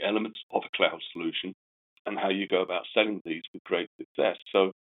business and the elements of a cloud solution and how you go about selling these with great success.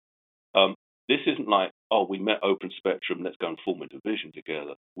 So this isn't like, oh, we met Open Spectrum, let's go and form a division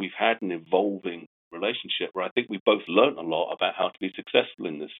together. We've had an evolving relationship where I think we both learned a lot about how to be successful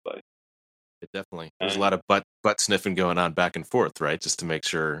in this space. Definitely. There's a lot of butt sniffing going on back and forth, right? Just to make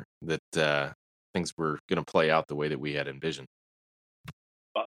sure that things were going to play out the way that we had envisioned.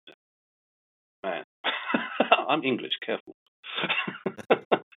 But, man, I'm English, careful.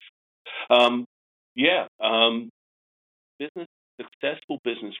 Successful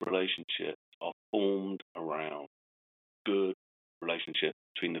business relationships are formed around good relationships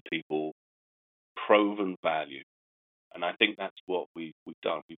between the people, proven value. And I think that's what we've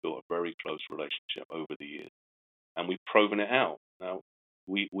done. We built a very close relationship over the years, and we've proven it out. Now,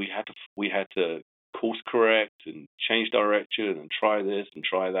 we had to course correct and change direction and try this and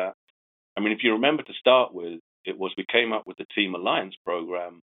try that. I mean, if you remember to start with, we came up with the Team Alliance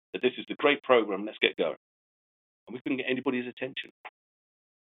program, that this is a great program, let's get going. And we couldn't get anybody's attention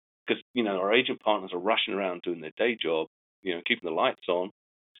because, our agent partners are rushing around doing their day job, keeping the lights on.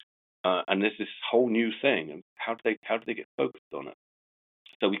 And there's this whole new thing, and how do they get focused on it?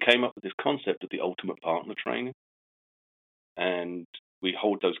 So we came up with this concept of the ultimate partner training, and we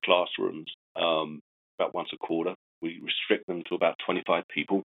hold those classrooms about once a quarter. We restrict them to about 25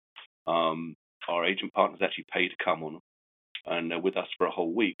 people. Our agent partners actually pay to come on, and they're with us for a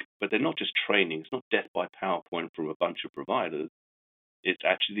whole week. But they're not just training; it's not death by PowerPoint from a bunch of providers. It's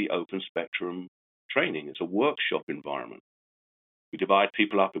actually the Open Spectrum training. It's a workshop environment. We divide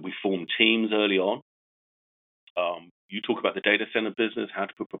people up and we form teams early on. You talk about the data center business, how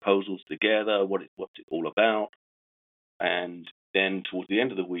to put proposals together, what's it all about. And then towards the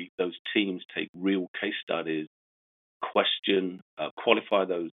end of the week, those teams take real case studies, qualify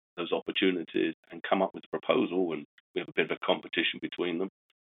those opportunities, and come up with a proposal. And we have a bit of a competition between them.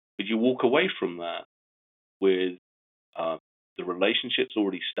 But you walk away from that with the relationships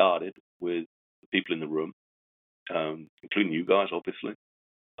already started with the people in the room, including you guys, obviously.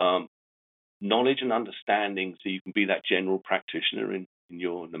 Knowledge and understanding, so you can be that general practitioner in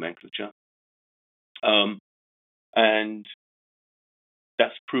your nomenclature. And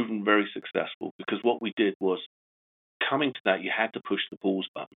that's proven very successful because what we did was, coming to that, you had to push the pause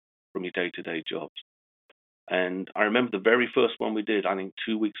button from your day-to-day jobs. And I remember the very first one we did, I think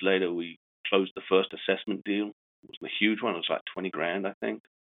 2 weeks later, we closed the first assessment deal. It was a huge one. It was like $20,000, I think,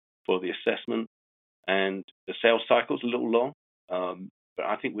 for the assessment. And the sales cycle's a little long, but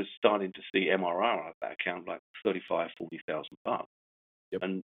I think we're starting to see MRR of that account like $35,000-$40,000. Yep.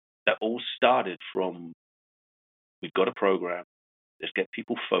 And that all started from, we've got a program, let's get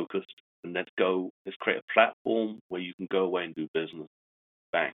people focused, and let's create a platform where you can go away and do business.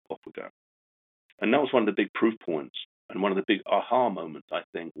 Bang, off we go. And that was one of the big proof points, and one of the big aha moments I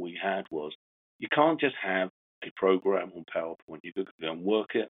think we had was, you can't just have a program on PowerPoint. You go and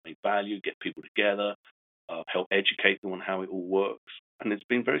work it, make value, get people together, help educate them on how it all works. And it's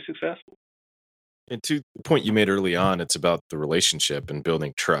been very successful. And to the point you made early on, it's about the relationship and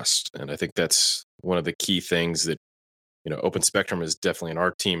building trust. And I think that's one of the key things that, Open Spectrum is definitely, and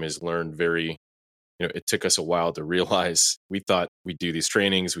our team has learned very, it took us a while to realize. We thought we'd do these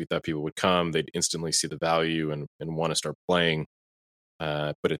trainings. We thought people would come, they'd instantly see the value and want to start playing.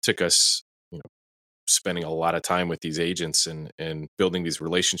 But it took us, spending a lot of time with these agents and building these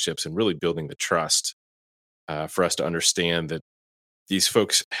relationships and really building the trust for us to understand that these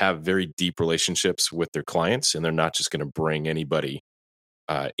folks have very deep relationships with their clients, and they're not just going to bring anybody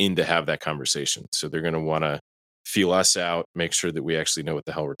in to have that conversation. So they're going to want to feel us out, make sure that we actually know what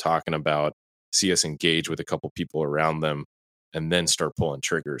the hell we're talking about, see us engage with a couple people around them, and then start pulling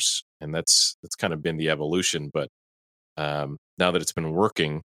triggers. And that's kind of been the evolution. But now that it's been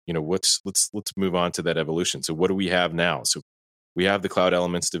working, let's move on to that evolution. So what do we have now? So we have the Cloud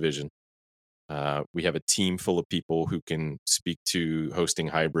Elements division. We have a team full of people who can speak to hosting,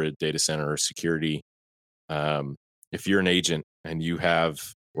 hybrid, data center, security. If you're an agent and you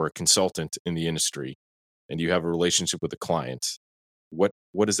have, or a consultant in the industry, and you have a relationship with a client, what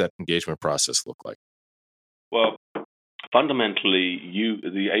does that engagement process look like? Well, fundamentally,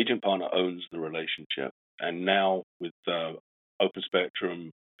 the agent partner owns the relationship, and now with Open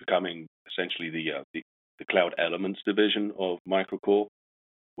Spectrum becoming essentially the cloud elements division of MicroCore,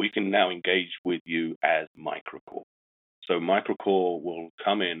 we can now engage with you as MicroCore. So MicroCore will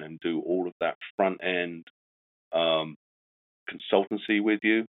come in and do all of that front end consultancy with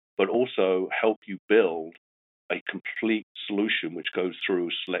you, but also help you build a complete solution which goes through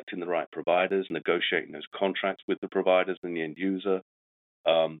selecting the right providers, negotiating those contracts with the providers and the end user,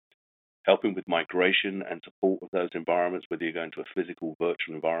 helping with migration and support of those environments, whether you're going to a physical,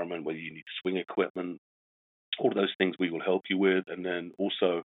 virtual environment, whether you need to swing equipment, all of those things we will help you with. And then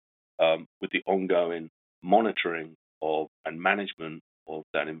also with the ongoing monitoring of and management of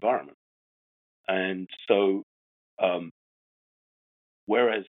that environment. And so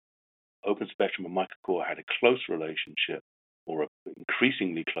whereas Open Spectrum and MicroCore had a close relationship, or an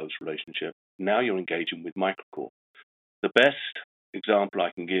increasingly close relationship, now you're engaging with MicroCore. The best example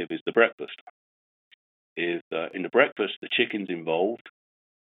I can give is the breakfast. In the breakfast, the chicken's involved,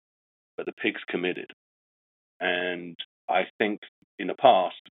 but the pig's committed. And I think in the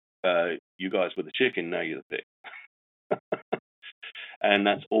past, you guys were the chicken, now you're the pig. And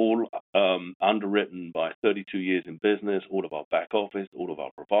that's all underwritten by 32 years in business, all of our back office, all of our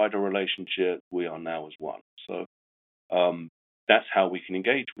provider relationships. We are now as one. So that's how we can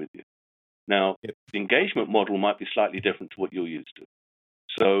engage with you. Now, the engagement model might be slightly different to what you're used to.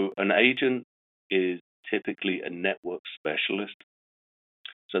 So an agent is typically a network specialist.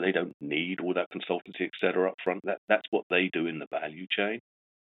 So they don't need all that consultancy, et cetera, up front. That's what they do in the value chain.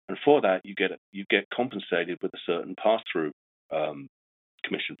 And for that, you get compensated with a certain pass-through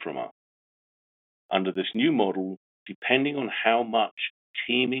commission from us. Under this new model, depending on how much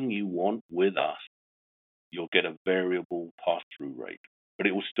teaming you want with us, you'll get a variable pass-through rate, but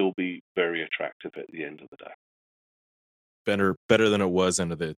it will still be very attractive at the end of the day. Better than it was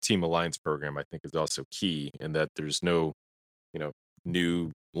under the Team Alliance program, I think, is also key in that there's no,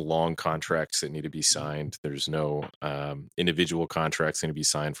 new long contracts that need to be signed. There's no individual contracts that need to be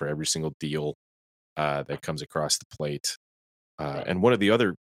signed for every single deal that comes across the plate. And one of the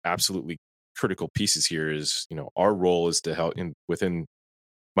other absolutely critical pieces here is, our role is to help within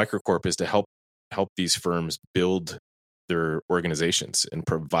MicroCorp is to help these firms build their organizations and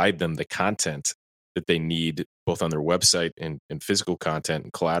provide them the content that they need, both on their website and physical content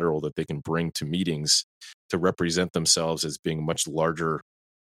and collateral that they can bring to meetings to represent themselves as being much larger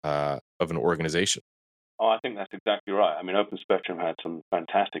of an organization. Oh, I think that's exactly right. I mean, Open Spectrum had some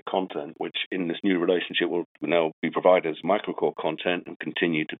fantastic content, which in this new relationship will now be provided as MicroCore content and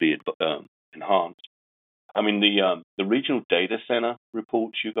continue to be enhanced. I mean, the regional data center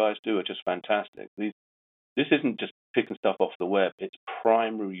reports you guys do are just fantastic. This isn't just picking stuff off the web. It's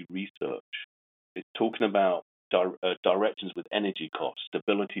primary research. It's talking about directions with energy costs,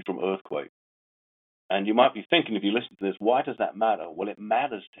 stability from earthquakes. And you might be thinking, if you listen to this, why does that matter? Well, it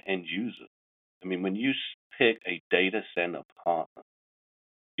matters to end users. I mean, when you pick a data center partner,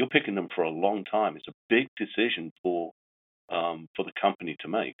 you're picking them for a long time. It's a big decision for the company to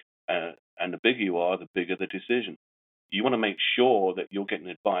make. And the bigger you are, the bigger the decision. You want to make sure that you're getting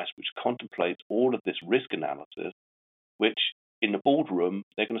advice which contemplates all of this risk analysis, which in the boardroom,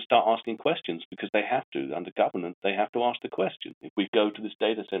 they're going to start asking questions because they have to. Under governance, they have to ask the question. If we go to this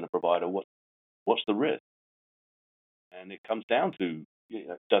data center provider, what's the risk? And it comes down to,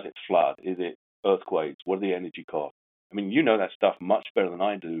 does it flood? Is it earthquakes? What are the energy costs? I mean, you know that stuff much better than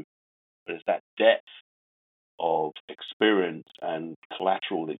I do, but it's that depth of experience and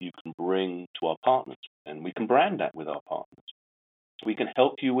collateral that you can bring to our partners. And we can brand that with our partners. We can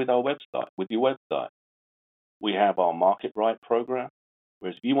help you with our website, with your website. We have our Market Right program,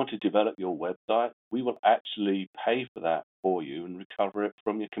 whereas if you want to develop your website, we will actually pay for that for you and recover it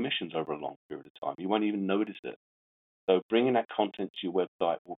from your commissions over a long period of time. You won't even notice it. So bringing that content to your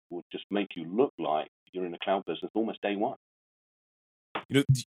website will just make you look like you're in the cloud business almost day one. You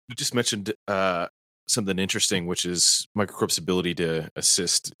just mentioned something interesting, which is MicroCorp's ability to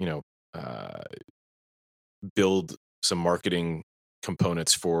assist, build some marketing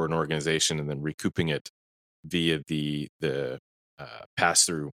components for an organization and then recouping it via the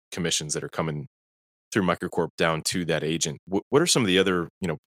pass-through commissions that are coming through MicroCorp down to that agent. What are some of the other,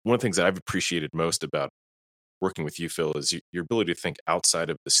 one of the things that I've appreciated most about working with you, Phil, is your ability to think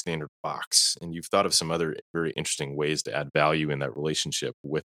outside of the standard box. And you've thought of some other very interesting ways to add value in that relationship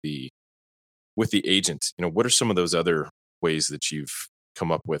with the with the agent, what are some of those other ways that you've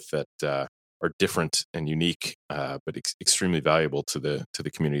come up with that are different and unique, but extremely valuable to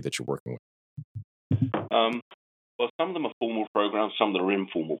the community that you're working with? Well, some of them are formal programs, some that are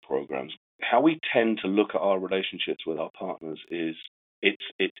informal programs. How we tend to look at our relationships with our partners is it's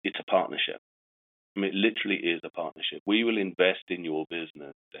a partnership. I mean, it literally is a partnership. We will invest in your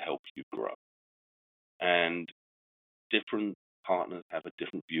business to help you grow. And different partners have a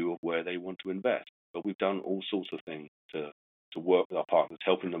different view of where they want to invest. But we've done all sorts of things to work with our partners,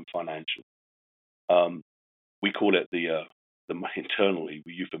 helping them financially. We call it internally,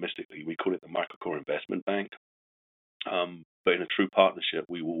 euphemistically, we call it the Microcore Investment Bank. But in a true partnership,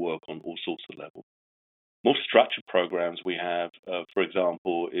 we will work on all sorts of levels. More structured programs we have, for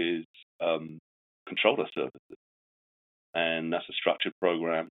example, is controller services. And that's a structured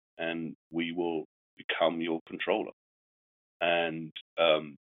program, and we will become your controller. And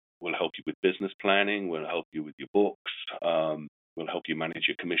we'll help you with business planning, we'll help you with your books, we'll help you manage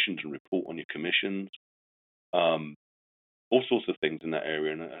your commissions and report on your commissions. All sorts of things in that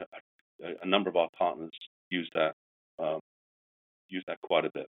area. And a number of our partners use that quite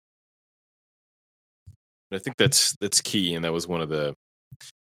a bit. I think that's key, and that was one of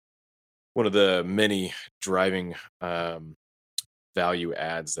the many driving value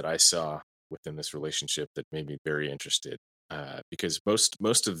adds that I saw within this relationship that made me very interested. Because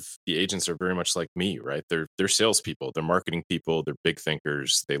most of the agents are very much like me, right? They're salespeople, they're marketing people, they're big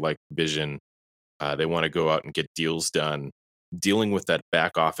thinkers, they like vision, they want to go out and get deals done. Dealing with that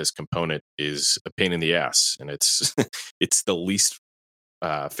back office component is a pain in the ass, and it's it's the least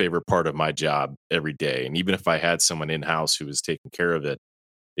favorite part of my job every day. And even if I had someone in house who was taking care of it,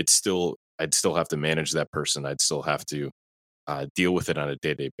 I'd still have to manage that person. I'd still have to deal with it on a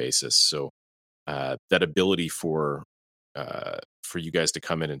day-to-day basis. So that ability for you guys to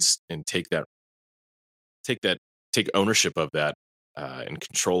come in and take ownership of that and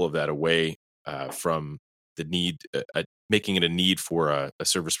control of that away from the need, making it a need for a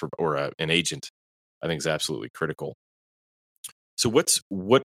service or an agent, I think is absolutely critical. So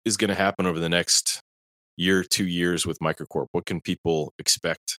what is going to happen over the next year, 2 years with Microcorp? What can people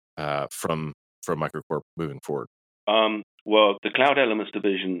expect from Microcorp moving forward? Well, the Cloud Elements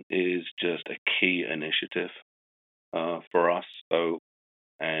division is just a key initiative for us. So,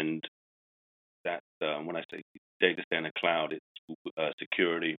 and that when I say data center cloud, it's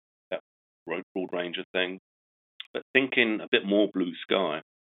security, that broad range of things. But thinking a bit more blue sky,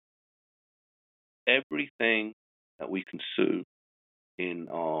 everything that we consume in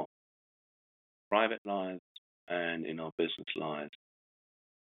our private lives and in our business lives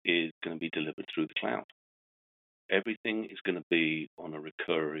is going to be delivered through the cloud. Everything is going to be on a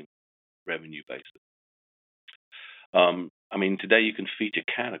recurring revenue basis. I mean, today you can feature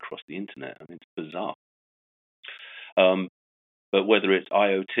CAD across the internet. I mean, it's bizarre. But whether it's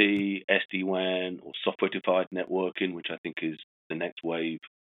IoT, SD-WAN, or software-defined networking, which I think is the next wave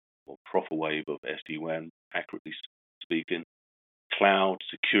or proper wave of SD-WAN, accurately speaking, cloud,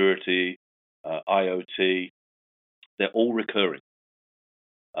 security, IoT, they're all recurring.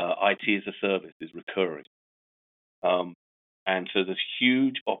 IT as a service is recurring. And so there's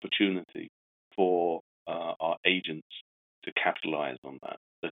huge opportunity for our agents to capitalize on that.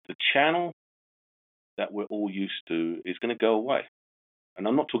 The channel that we're all used to is going to go away. And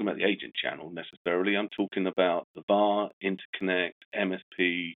I'm not talking about the agent channel necessarily. I'm talking about the VAR, interconnect,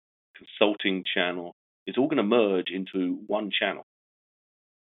 MSP, consulting channel. It's all going to merge into one channel.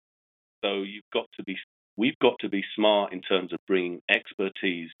 So we've got to be smart in terms of bringing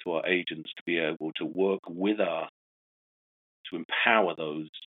expertise to our agents to be able to work with us to empower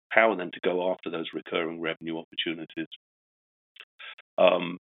them to go after those recurring revenue opportunities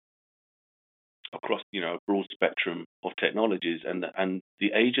across a broad spectrum of technologies, and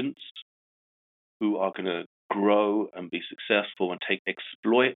the agents who are going to grow and be successful and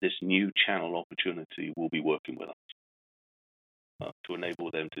exploit this new channel opportunity will be working with us to enable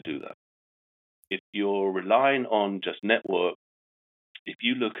them to do that. If you're relying on just network, if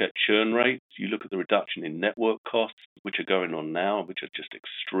you look at churn rates, you look at the reduction in network costs, which are going on now, which are just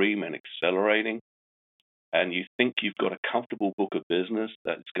extreme and accelerating, and you think you've got a comfortable book of business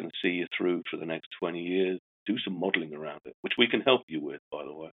that's going to see you through for the next 20 years, do some modeling around it, which we can help you with, by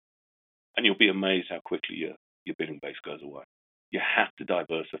the way. And you'll be amazed how quickly your bidding base goes away. You have to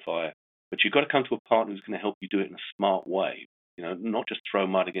diversify it, but you've got to come to a partner who's going to help you do it in a smart way, not just throw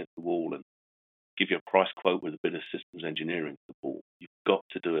mud against the wall and give you a price quote with a bit of systems engineering support. You've got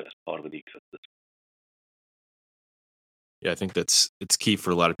to do it as part of an ecosystem. Yeah, I think it's key for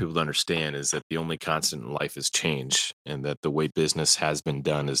a lot of people to understand is that the only constant in life is change, and that the way business has been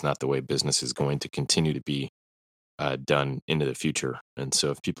done is not the way business is going to continue to be done into the future. And so,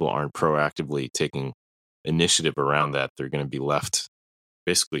 if people aren't proactively taking initiative around that, they're going to be left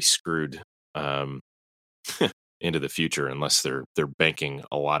basically screwed um, into the future unless they're banking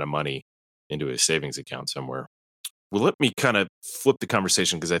a lot of money into a savings account somewhere. Well, let me kind of flip the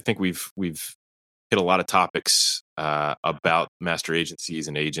conversation because I think we've hit a lot of topics about master agencies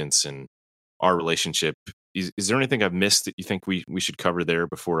and agents and our relationship. Is there anything I've missed that you think we should cover there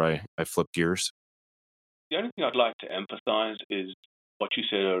before I flip gears? The only thing I'd like to emphasize is what you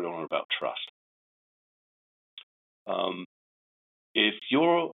said earlier on about trust. If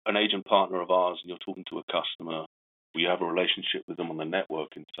you're an agent partner of ours and you're talking to a customer, we have a relationship with them on the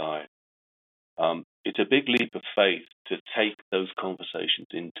networking side, it's a big leap of faith to take those conversations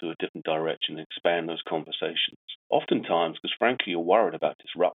into a different direction and expand those conversations. Oftentimes, because frankly, you're worried about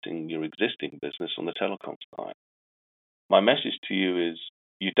disrupting your existing business on the telecom side. My message to you is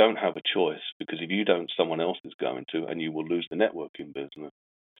you don't have a choice, because if you don't, someone else is going to, and you will lose the networking business.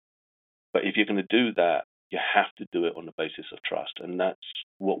 But if you're going to do that, you have to do it on the basis of trust. And that's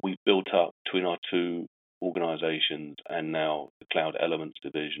what we've built up between our two organizations and now the Cloud Elements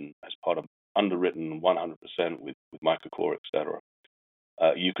division as part of underwritten 100% with Microcore, et cetera.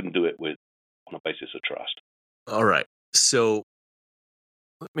 You can do it on a basis of trust. All right. So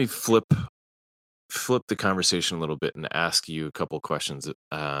let me flip the conversation a little bit and ask you a couple of questions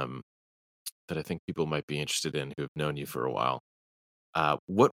that I think people might be interested in who have known you for a while.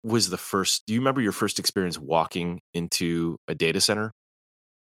 What was do you remember your first experience walking into a data center?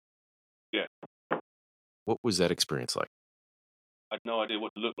 Yeah. What was that experience like? I had no idea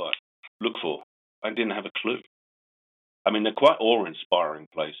what to look for. I didn't have a clue. I mean, they're quite awe-inspiring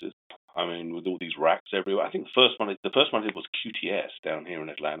places. I mean, with all these racks everywhere. I think the first one I did was QTS down here in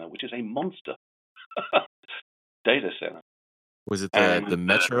Atlanta, which is a monster data center. Was it the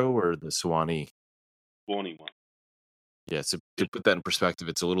Metro or the Sewanee? Sewanee one. Yeah, so to put that in perspective,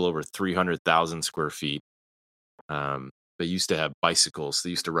 it's a little over 300,000 square feet. They used to have bicycles. They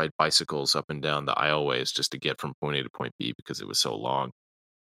used to ride bicycles up and down the aisleways just to get from point A to point B because it was so long.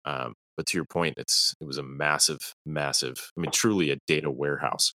 But to your point, it was a massive, massive, I mean, truly a data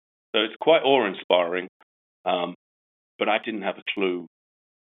warehouse. So it's quite awe-inspiring, but I didn't have a clue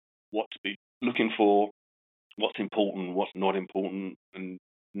what to be looking for, what's important, what's not important. And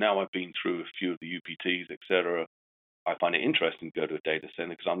now I've been through a few of the UPTs, et cetera. I find it interesting to go to a data center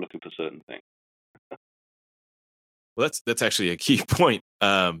because I'm looking for certain things. Well, that's actually a key point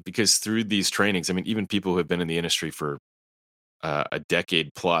because through these trainings, I mean, even people who have been in the industry for a decade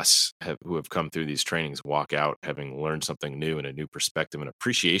plus who have come through these trainings walk out having learned something new and a new perspective and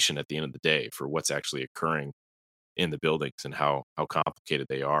appreciation at the end of the day for what's actually occurring in the buildings and how complicated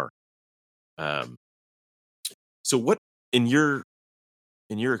they are. So what in your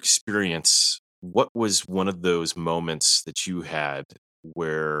experience, what was one of those moments that you had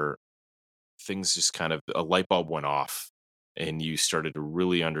where things just kind of a light bulb went off and you started to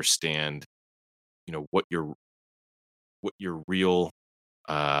really understand, what your real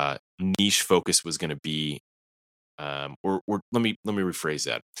niche focus was going to be? Or let me rephrase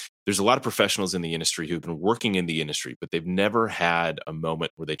that. There's a lot of professionals in the industry who've been working in the industry, but they've never had a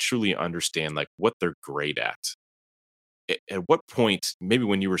moment where they truly understand like what they're great at. At what point, maybe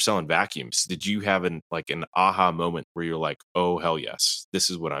when you were selling vacuums, did you have an aha moment where you're like, oh hell yes, this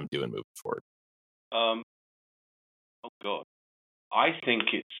is what I'm doing moving forward? Oh God, I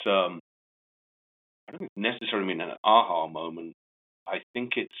think it's I don't necessarily mean an aha moment. I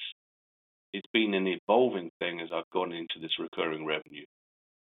think it's been an evolving thing as I've gone into this recurring revenue,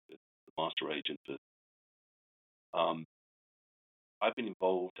 the master agent. I've been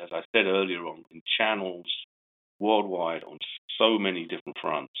involved, as I said earlier on, in channels worldwide on so many different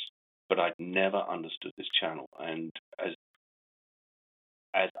fronts, but I'd never understood this channel. And as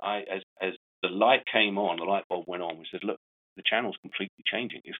the light came on, the light bulb went on. We said, look, the channel's completely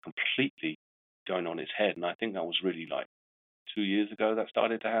changing. It's completely going on its head. And I think that was really like 2 years ago that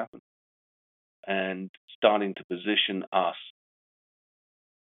started to happen, and starting to position us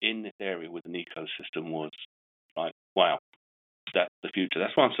in this area with an ecosystem was like, wow, that's the future.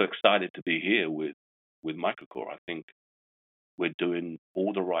 That's why I'm so excited to be here with Microcore. I think we're doing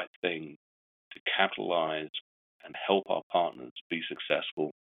all the right thing to capitalize and help our partners be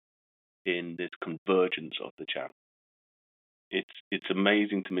successful in this convergence of the channel. It's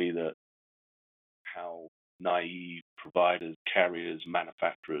amazing to me that how naive providers, carriers,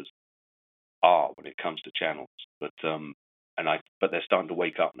 manufacturers are when it comes to channels. But they're starting to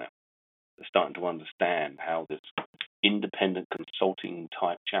wake up now. They're starting to understand how this independent consulting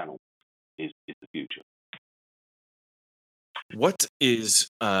type channel is the future. What is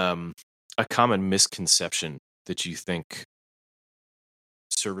a common misconception that you think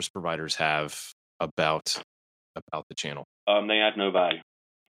service providers have about the channel? They add no value.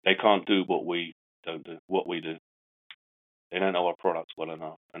 They can't do what we don't do. What we do, they don't know our products well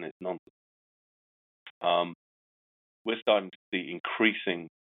enough, and it's nonsense. We're starting to see increasing.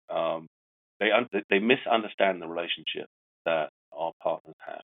 They misunderstand the relationship that our partners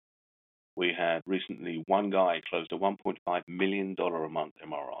have. We had recently one guy closed a $1.5 million a month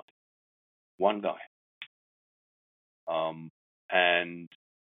MRI. One guy. And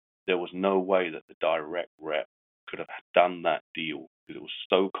there was no way that the direct rep could have done that deal because it was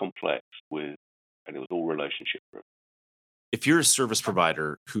so complex and it was all relationship driven. If you're a service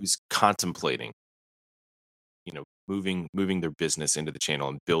provider who's contemplating, moving their business into the channel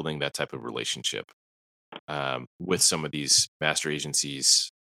and building that type of relationship with some of these master agencies,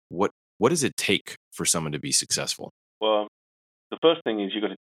 what does it take for someone to be successful? Well, the first thing is you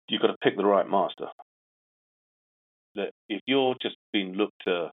got to pick the right master. That if you're just being looked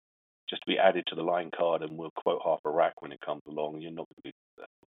to just to be added to the line card and we'll quote half a rack when it comes along, you're not going to be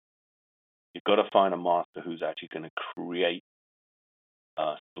successful. You've got to find a master who's actually going to create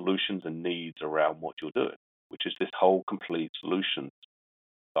solutions and needs around what you're doing, which is this whole complete solution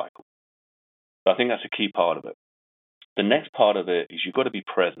cycle. So I think that's a key part of it. The next part of it is you've got to be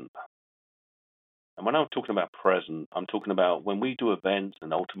present. And when I'm talking about present, I'm talking about when we do events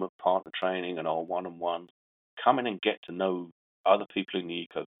and ultimate partner training and our one-on-ones, come in and get to know other people in the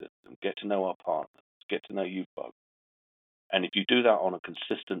ecosystem, get to know our partners, get to know you folks. And if you do that on a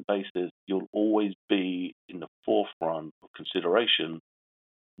consistent basis, you'll always be in the forefront of consideration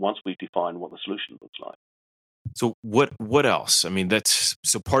once we define what the solution looks like. So what else? I mean,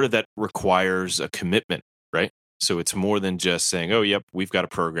 so part of that requires a commitment, right? So it's more than just saying, oh, yep, we've got a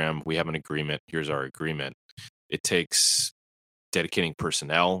program, we have an agreement, here's our agreement. It takes dedicating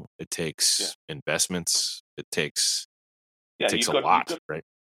personnel, it takes investments, it takes a lot, right?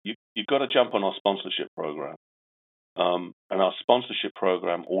 You've got to jump on our sponsorship program. And our sponsorship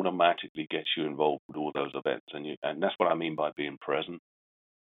program automatically gets you involved with all those events. And that's what I mean by being present.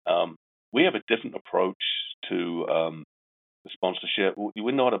 We have a different approach to the sponsorship.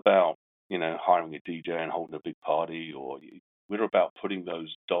 We're not about, hiring a DJ and holding a big party, we're about putting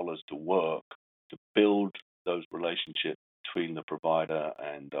those dollars to work to build those relationships between the provider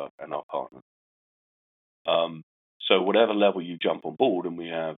and our partner. So whatever level you jump on board, and we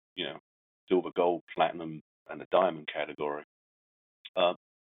have, silver, gold, platinum, and a diamond category,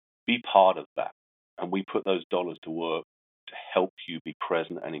 be part of that. And we put those dollars to work to help you be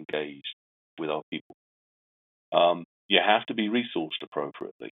present and engaged with our people. You have to be resourced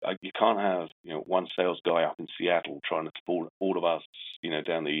appropriately. You can't have, one sales guy up in Seattle trying to support all of us,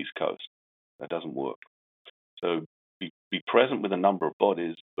 down the East Coast. That doesn't work. So be present with a number of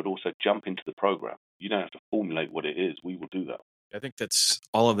bodies, but also jump into the program. You don't have to formulate what it is. We will do that. I think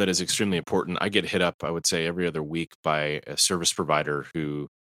all of that is extremely important. I get hit up, I would say, every other week by a service provider who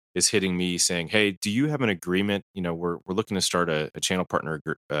is hitting me saying, hey, do you have an agreement? We're looking to start a channel partner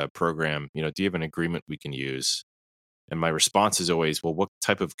program. Do you have an agreement we can use? And my response is always, well, what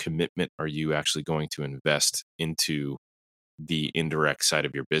type of commitment are you actually going to invest into the indirect side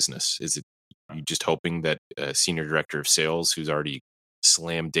of your business? Is it you just hoping that a senior director of sales who's already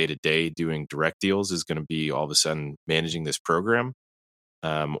slammed day to day doing direct deals is going to be all of a sudden managing this program?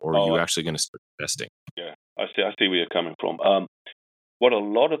 Or are you actually going to start investing? Yeah, I see where you're coming from. What a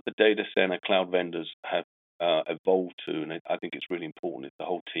lot of the data center cloud vendors have evolved to, and I think it's really important, is the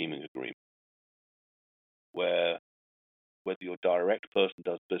whole teaming agreement, where whether your direct person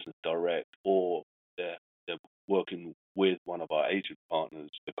does business direct or they're working with one of our agent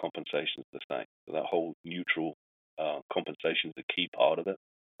partners, the compensation is the same. So that whole neutral compensation is a key part of it.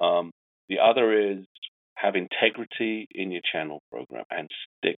 The other is have integrity in your channel program and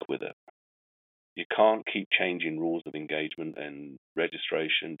stick with it. You can't keep changing rules of engagement and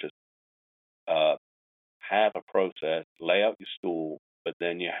registration. Just have a process, lay out your stall, but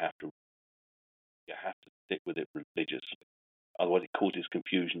then you have to stick with it religiously. Otherwise, it causes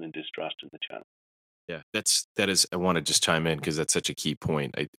confusion and distrust in the channel. Yeah, that is. I want to just chime in because that's such a key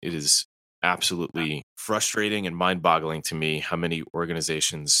point. It is absolutely frustrating and mind-boggling to me how many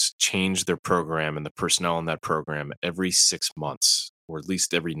organizations change their program and the personnel in that program every 6 months, or at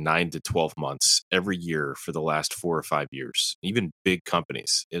least every 9 to 12 months, every year for the last 4 or 5 years. Even big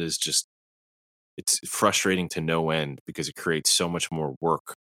companies, it's frustrating to no end because it creates so much more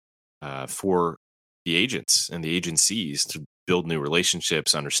work for the agents and the agencies to build new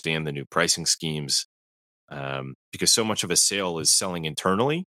relationships, understand the new pricing schemes, because so much of a sale is selling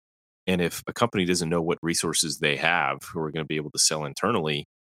internally. And if a company doesn't know what resources they have who are going to be able to sell internally,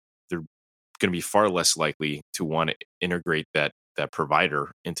 they're going to be far less likely to want to integrate that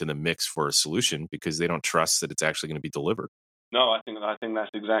provider into the mix for a solution because they don't trust that it's actually going to be delivered. No, I think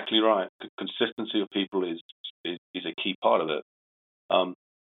that's exactly right. Consistency of people is a key part of it.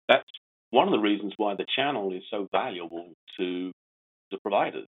 That's one of the reasons why the channel is so valuable to the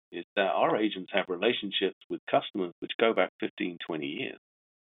providers, is that our agents have relationships with customers which go back 15, 20 years.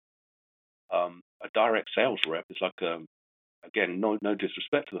 A direct sales rep is like, again, no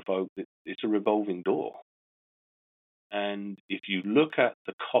disrespect to the folks, it's a revolving door. And if you look at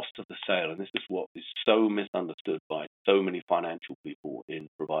the cost of the sale, and this is what is so misunderstood by so many financial people in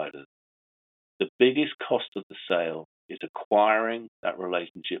providers, the biggest cost of the sale is acquiring that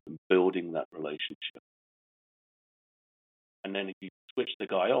relationship and building that relationship. And then if you switch the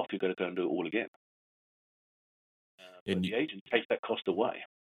guy off, you're going to go and do it all again. But the agent takes that cost away.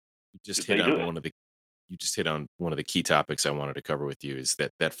 You just hit on one of the key topics I wanted to cover with you, is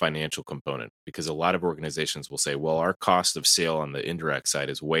that financial component, because a lot of organizations will say, well, our cost of sale on the indirect side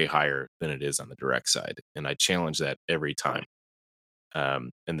is way higher than it is on the direct side. And I challenge that every time.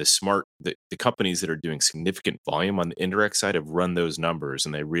 And the companies that are doing significant volume on the indirect side have run those numbers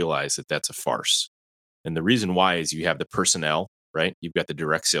and they realize that that's a farce. And the reason why is you have the personnel, right? You've got the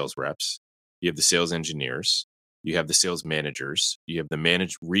direct sales reps, you have the sales engineers, you have the sales managers, you have the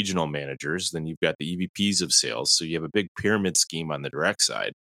regional managers, then you've got the EVPs of sales. So you have a big pyramid scheme on the direct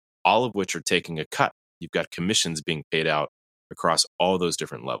side, all of which are taking a cut. You've got commissions being paid out across all those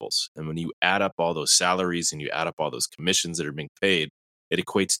different levels. And when you add up all those salaries and you add up all those commissions that are being paid, it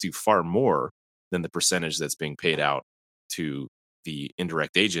equates to far more than the percentage that's being paid out to the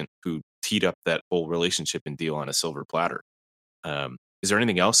indirect agent who teed up that whole relationship and deal on a silver platter. Is there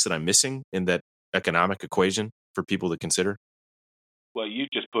anything else that I'm missing in that economic equation for people to consider? Well, you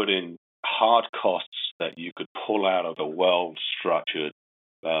just put in hard costs that you could pull out of a well-structured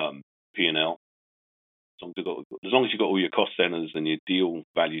P&L. As long as you've got all your cost centers and your deal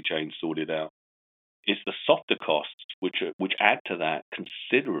value chain sorted out. It's the softer costs which add to that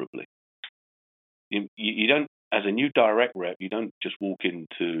considerably. You don't, as a new direct rep, you don't just walk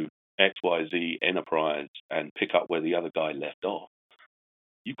into XYZ Enterprise and pick up where the other guy left off.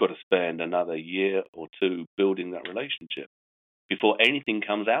 You've got to spend another year or two building that relationship before anything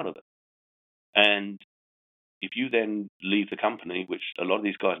comes out of it. And if you then leave the company, which a lot of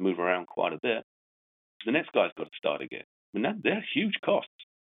these guys move around quite a bit, the next guy's got to start again. I mean, they're huge costs.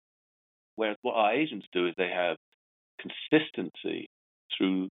 Whereas what our agents do is they have consistency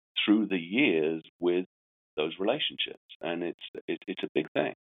through the years with those relationships, and it's a big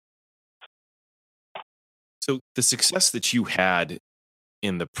thing. So the success that you had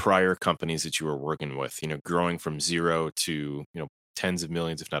in the prior companies that you were working with, growing from zero to tens of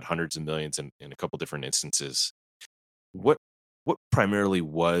millions, if not hundreds of millions, in a couple different instances, what primarily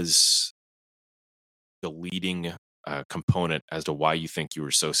was the leading component as to why you think you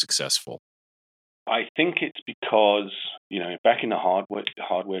were so successful? I think it's because, back in the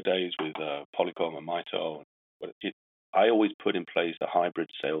hardware days with Polycom and Mitel, I always put in place a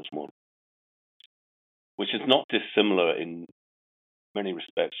hybrid sales model, which is not dissimilar in many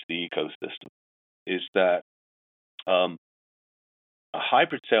respects to the ecosystem, is that a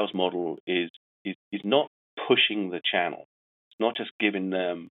hybrid sales model is not pushing the channel. It's not just giving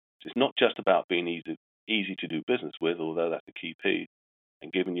them, it's not just about being easy to do business with, although that's a key piece,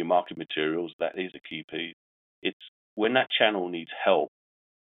 and giving you market materials, that is a key piece. It's when that channel needs help,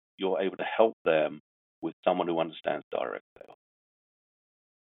 you're able to help them with someone who understands direct sales.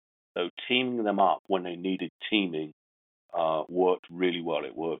 So teaming them up when they needed teaming worked really well.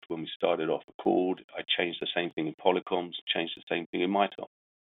 It worked when we started off Accord. I changed the same thing in Polycoms, changed the same thing in Mitel.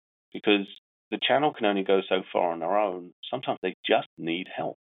 Because the channel can only go so far on their own. Sometimes they just need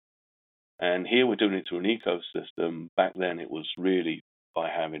help. And here we're doing it through an ecosystem. Back then it was really by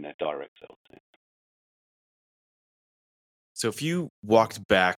having a direct sales team. So if you walked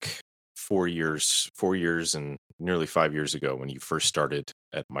back 4 years and nearly 5 years ago when you first started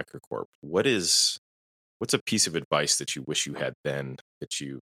at Microcorp, what's a piece of advice that you wish you had then that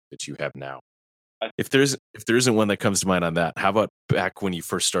you have now? If there isn't one that comes to mind on that, how about back when you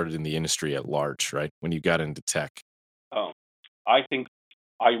first started in the industry at large, right? When you got into tech? Oh, I think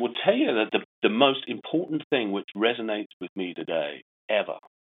I would tell you that the most important thing which resonates with me today ever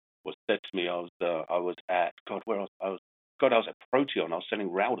was said to me. I was at Proteon. I was selling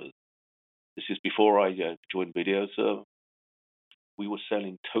routers. This is before I joined VideoServer. We were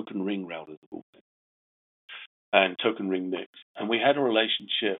selling token ring routers of all things, and token ring NICs. And we had a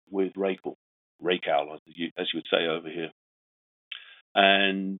relationship with Raycor. rake owl, as you would say over here.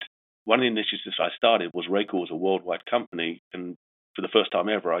 And one of the initiatives I started was Rake Owl was a worldwide company, and for the first time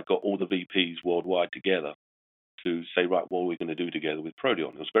ever, I got all the VPs worldwide together to say, right, what are we going to do together with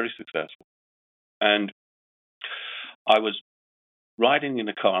Proteon? It was very successful. And I was riding in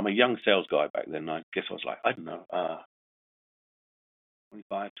a car. I'm a young sales guy back then. I guess I was like, I don't know,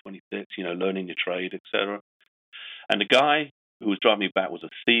 25, 26, learning the trade, etc. And the guy who was driving me back was a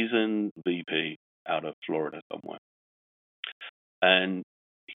seasoned VP out of Florida somewhere. And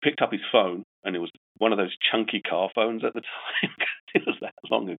he picked up his phone, and it was one of those chunky car phones at the time. It was that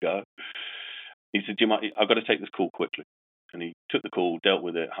long ago. He said, Jim, I've got to take this call quickly. And he took the call, dealt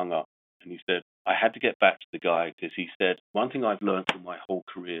with it, hung up. And he said, I had to get back to the guy because he said, one thing I've learned from my whole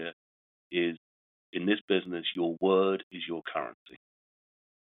career is in this business, your word is your currency.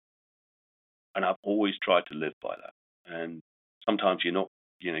 And I've always tried to live by that. And sometimes you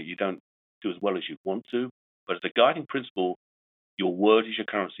don't do as well as you want to. But as a guiding principle, your word is your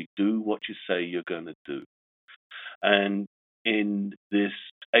currency. Do what you say you're going to do. And in this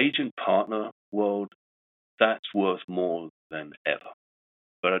agent partner world, that's worth more than ever.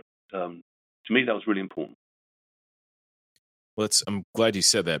 But to me, that was really important. Well, I'm glad you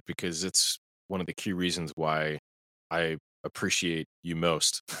said that, because it's one of the key reasons why I appreciate you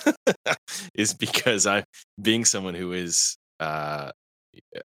most is because I'm being someone who is,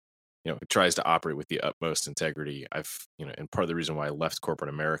 tries to operate with the utmost integrity. And part of the reason why I left corporate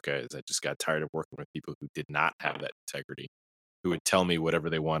America is I just got tired of working with people who did not have that integrity, who would tell me whatever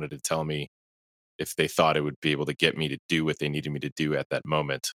they wanted to tell me if they thought it would be able to get me to do what they needed me to do at that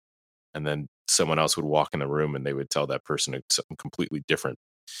moment. And then someone else would walk in the room and they would tell that person something completely different.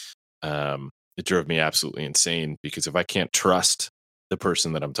 It drove me absolutely insane, because if I can't trust the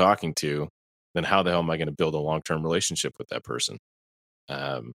person that I'm talking to, then how the hell am I going to build a long-term relationship with that person?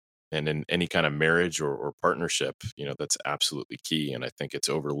 And in any kind of marriage or partnership, that's absolutely key. And I think it's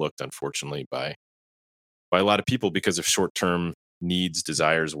overlooked, unfortunately, by a lot of people because of short-term needs,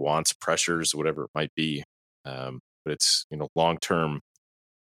 desires, wants, pressures, whatever it might be. But it's, long-term,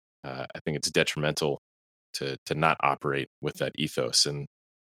 I think it's detrimental to not operate with that ethos. And at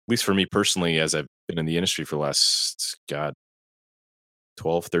least for me personally, as I've been in the industry for the last,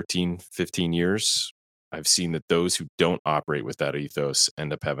 12, 13, 15 years, I've seen that those who don't operate with that ethos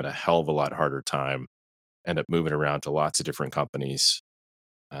end up having a hell of a lot harder time, end up moving around to lots of different companies,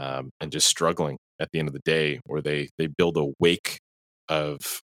 and just struggling at the end of the day, or they build a wake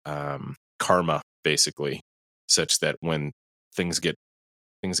of karma, basically, such that when things get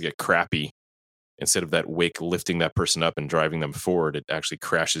crappy, instead of that wake lifting that person up and driving them forward, it actually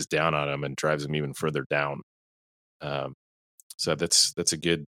crashes down on them and drives them even further down. So that's a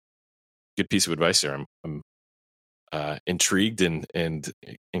good piece of advice there. I'm intrigued and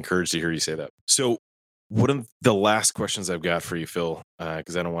encouraged to hear you say that. So one of the last questions I've got for you, Phil,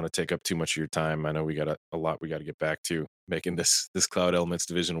 because I don't want to take up too much of your time. I know we got a lot we got to get back to, making this Cloud Elements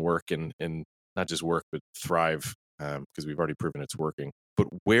division work and not just work, but thrive, because we've already proven it's working. But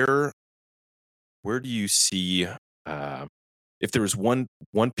where do you see, if there was one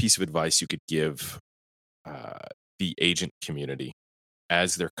piece of advice you could give the agent community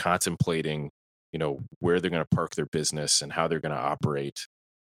as they're contemplating, where they're going to park their business and how they're going to operate,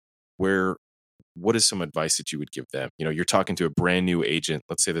 what is some advice that you would give them? You're talking to a brand new agent.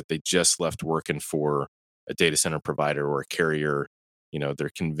 Let's say that they just left working for a data center provider or a carrier. They're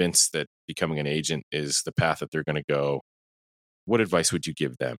convinced that becoming an agent is the path that they're going to go. What advice would you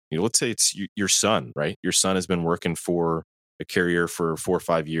give them? Let's say it's your son, right? Your son has been working for a carrier for 4 or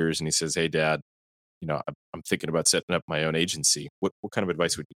 5 years, and he says, "Hey, Dad, I'm thinking about setting up my own agency." What kind of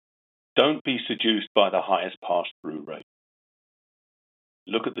advice would you? Don't be seduced by the highest pass-through rate.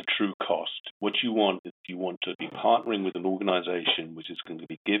 Look at the true cost. What you want is you want to be partnering with an organization which is going to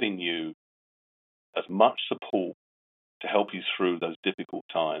be giving you as much support to help you through those difficult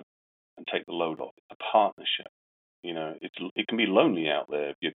times and take the load off. It's a partnership. It can be lonely out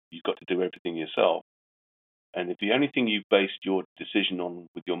there. You've got to do everything yourself. And if the only thing you've based your decision on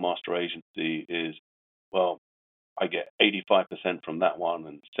with your master agency is, well, I get 85% from that one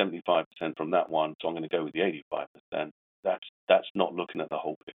and 75% from that one, so I'm going to go with the 85%. That's not looking at the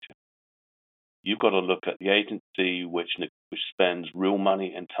whole picture. You've got to look at the agency which spends real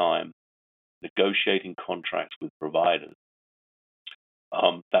money and time negotiating contracts with providers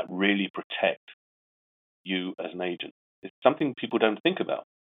that really protect you as an agent. It's something people don't think about.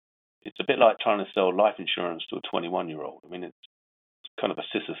 It's a bit like trying to sell life insurance to a 21-year-old. I mean, it's kind of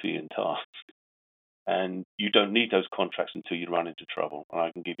a Sisyphean task. And you don't need those contracts until you run into trouble. And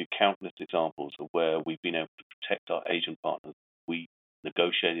I can give you countless examples of where we've been able to protect our agent partners. We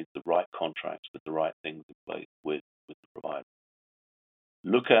negotiated the right contracts with the right things in place with the provider.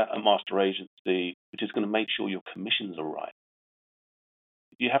 Look at a master agency which is going to make sure your commissions are right.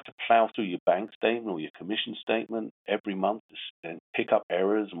 If you have to plow through your bank statement or your commission statement every month and pick up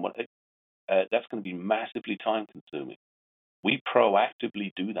errors and that's going to be massively time consuming. We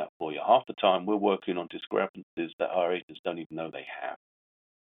proactively do that for you. Half the time we're working on discrepancies that our agents don't even know they have.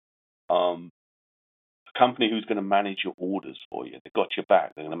 A company who's going to manage your orders for you, they've got your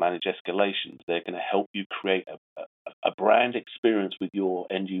back, they're going to manage escalations, they're going to help you create a brand experience with your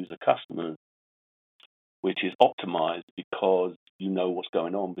end user customers, which is optimized because you know what's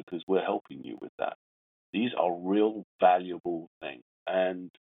going on because we're helping you with that. These are real valuable things. And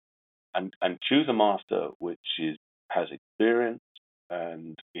choose a master which has experience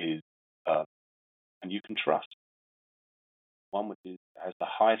and is and you can trust. One which has the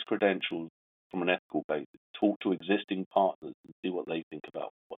highest credentials from an ethical basis. Talk to existing partners and see what they think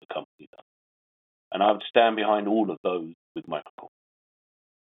about what the company does. And I would stand behind all of those with MicroCorp.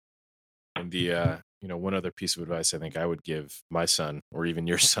 And the one other piece of advice I think I would give my son or even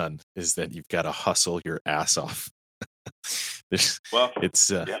your son is that you've got to hustle your ass off. To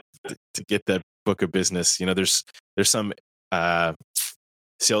get that book of business. There's some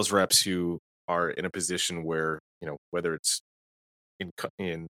sales reps who are in a position where whether it's in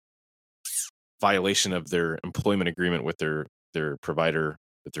violation of their employment agreement with their provider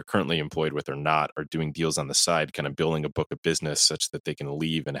that they're currently employed with or not, are doing deals on the side, kind of building a book of business such that they can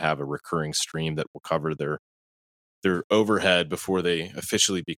leave and have a recurring stream that will cover their overhead before they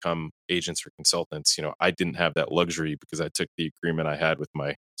officially become agents or consultants. I didn't have that luxury because I took the agreement I had with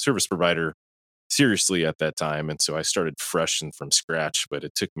my service provider seriously at that time. And so I started fresh and from scratch, but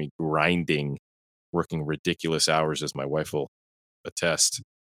it took me grinding, working ridiculous hours, as my wife will attest,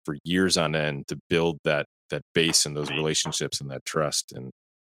 for years on end to build that base and those relationships and that trust. And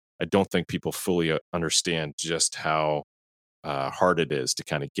I don't think people fully understand just how hard it is to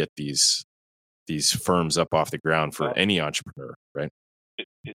kind of get these firms up off the ground for any entrepreneur, right?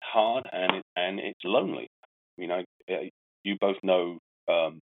 It's hard and it's lonely. You both know a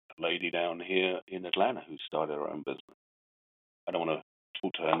lady down here in Atlanta who started her own business. I don't want to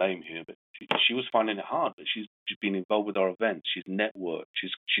talk to her name here, but she was finding it hard. But she's been involved with our events. She's networked.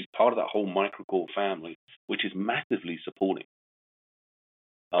 She's part of that whole MicroCorp family, which is massively supporting.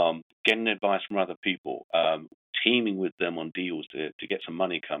 Getting advice from other people, teaming with them on deals to get some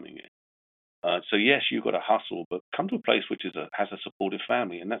money coming in. So yes, you've got to hustle, but come to a place which has a supportive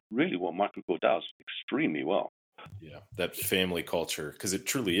family, and that's really what MicroCorp does extremely well. Yeah, that family culture, because it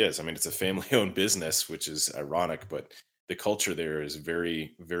truly is. I mean, it's a family-owned business, which is ironic, but the culture there is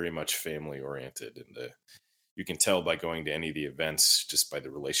very, very much family-oriented, and you can tell by going to any of the events just by the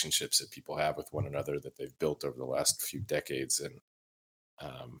relationships that people have with one another that they've built over the last few decades, and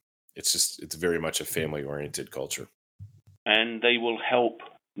it's very much a family-oriented culture. And they will help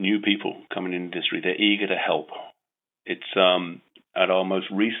new people coming in the industry. They're eager to help. It's at our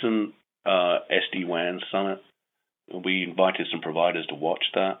most recent SD-WAN summit, we invited some providers to watch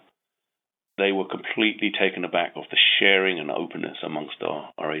that. They were completely taken aback of the sharing and openness amongst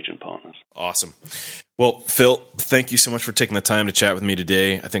our agent partners. Awesome. Well, Phil, thank you so much for taking the time to chat with me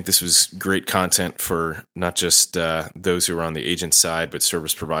today. I think this was great content for not just those who are on the agent side, but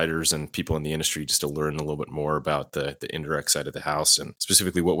service providers and people in the industry, just to learn a little bit more about the indirect side of the house and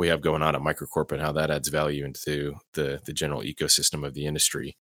specifically what we have going on at MicroCorp and how that adds value into the general ecosystem of the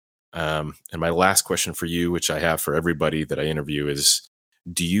industry. And my last question for you, which I have for everybody that I interview, is,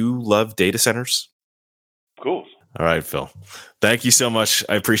 do you love data centers? Of course. All right, Phil. Thank you so much.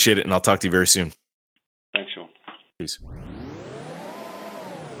 I appreciate it, and I'll talk to you very soon. Thanks, Sean. Peace.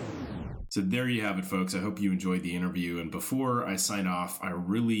 So there you have it, folks. I hope you enjoyed the interview. And before I sign off, I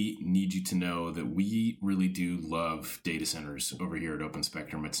really need you to know that we really do love data centers over here at Open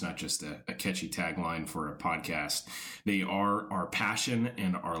Spectrum. It's not just a catchy tagline for a podcast. They are our passion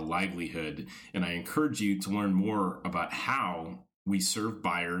and our livelihood. And I encourage you to learn more about how we serve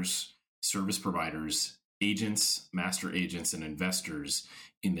buyers, service providers, agents, master agents, and investors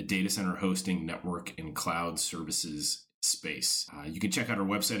in the data center hosting, network, and cloud services space. You can check out our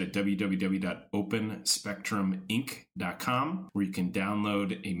website at www.openspectruminc.com, where you can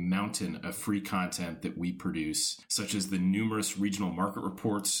download a mountain of free content that we produce, such as the numerous regional market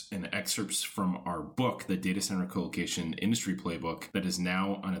reports and excerpts from our book, the Data Center Colocation Industry Playbook, that is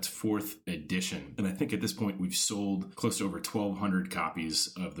now on its 4th edition. And I think at this point, we've sold close to over 1,200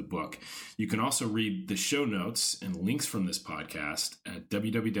 copies of the book. You can also read the show notes and links from this podcast at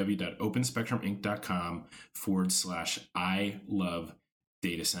www.openspectruminc.com/I love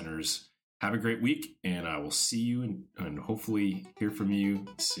data centers. Have a great week, and I will see you and hopefully hear from you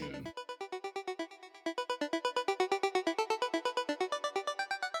soon.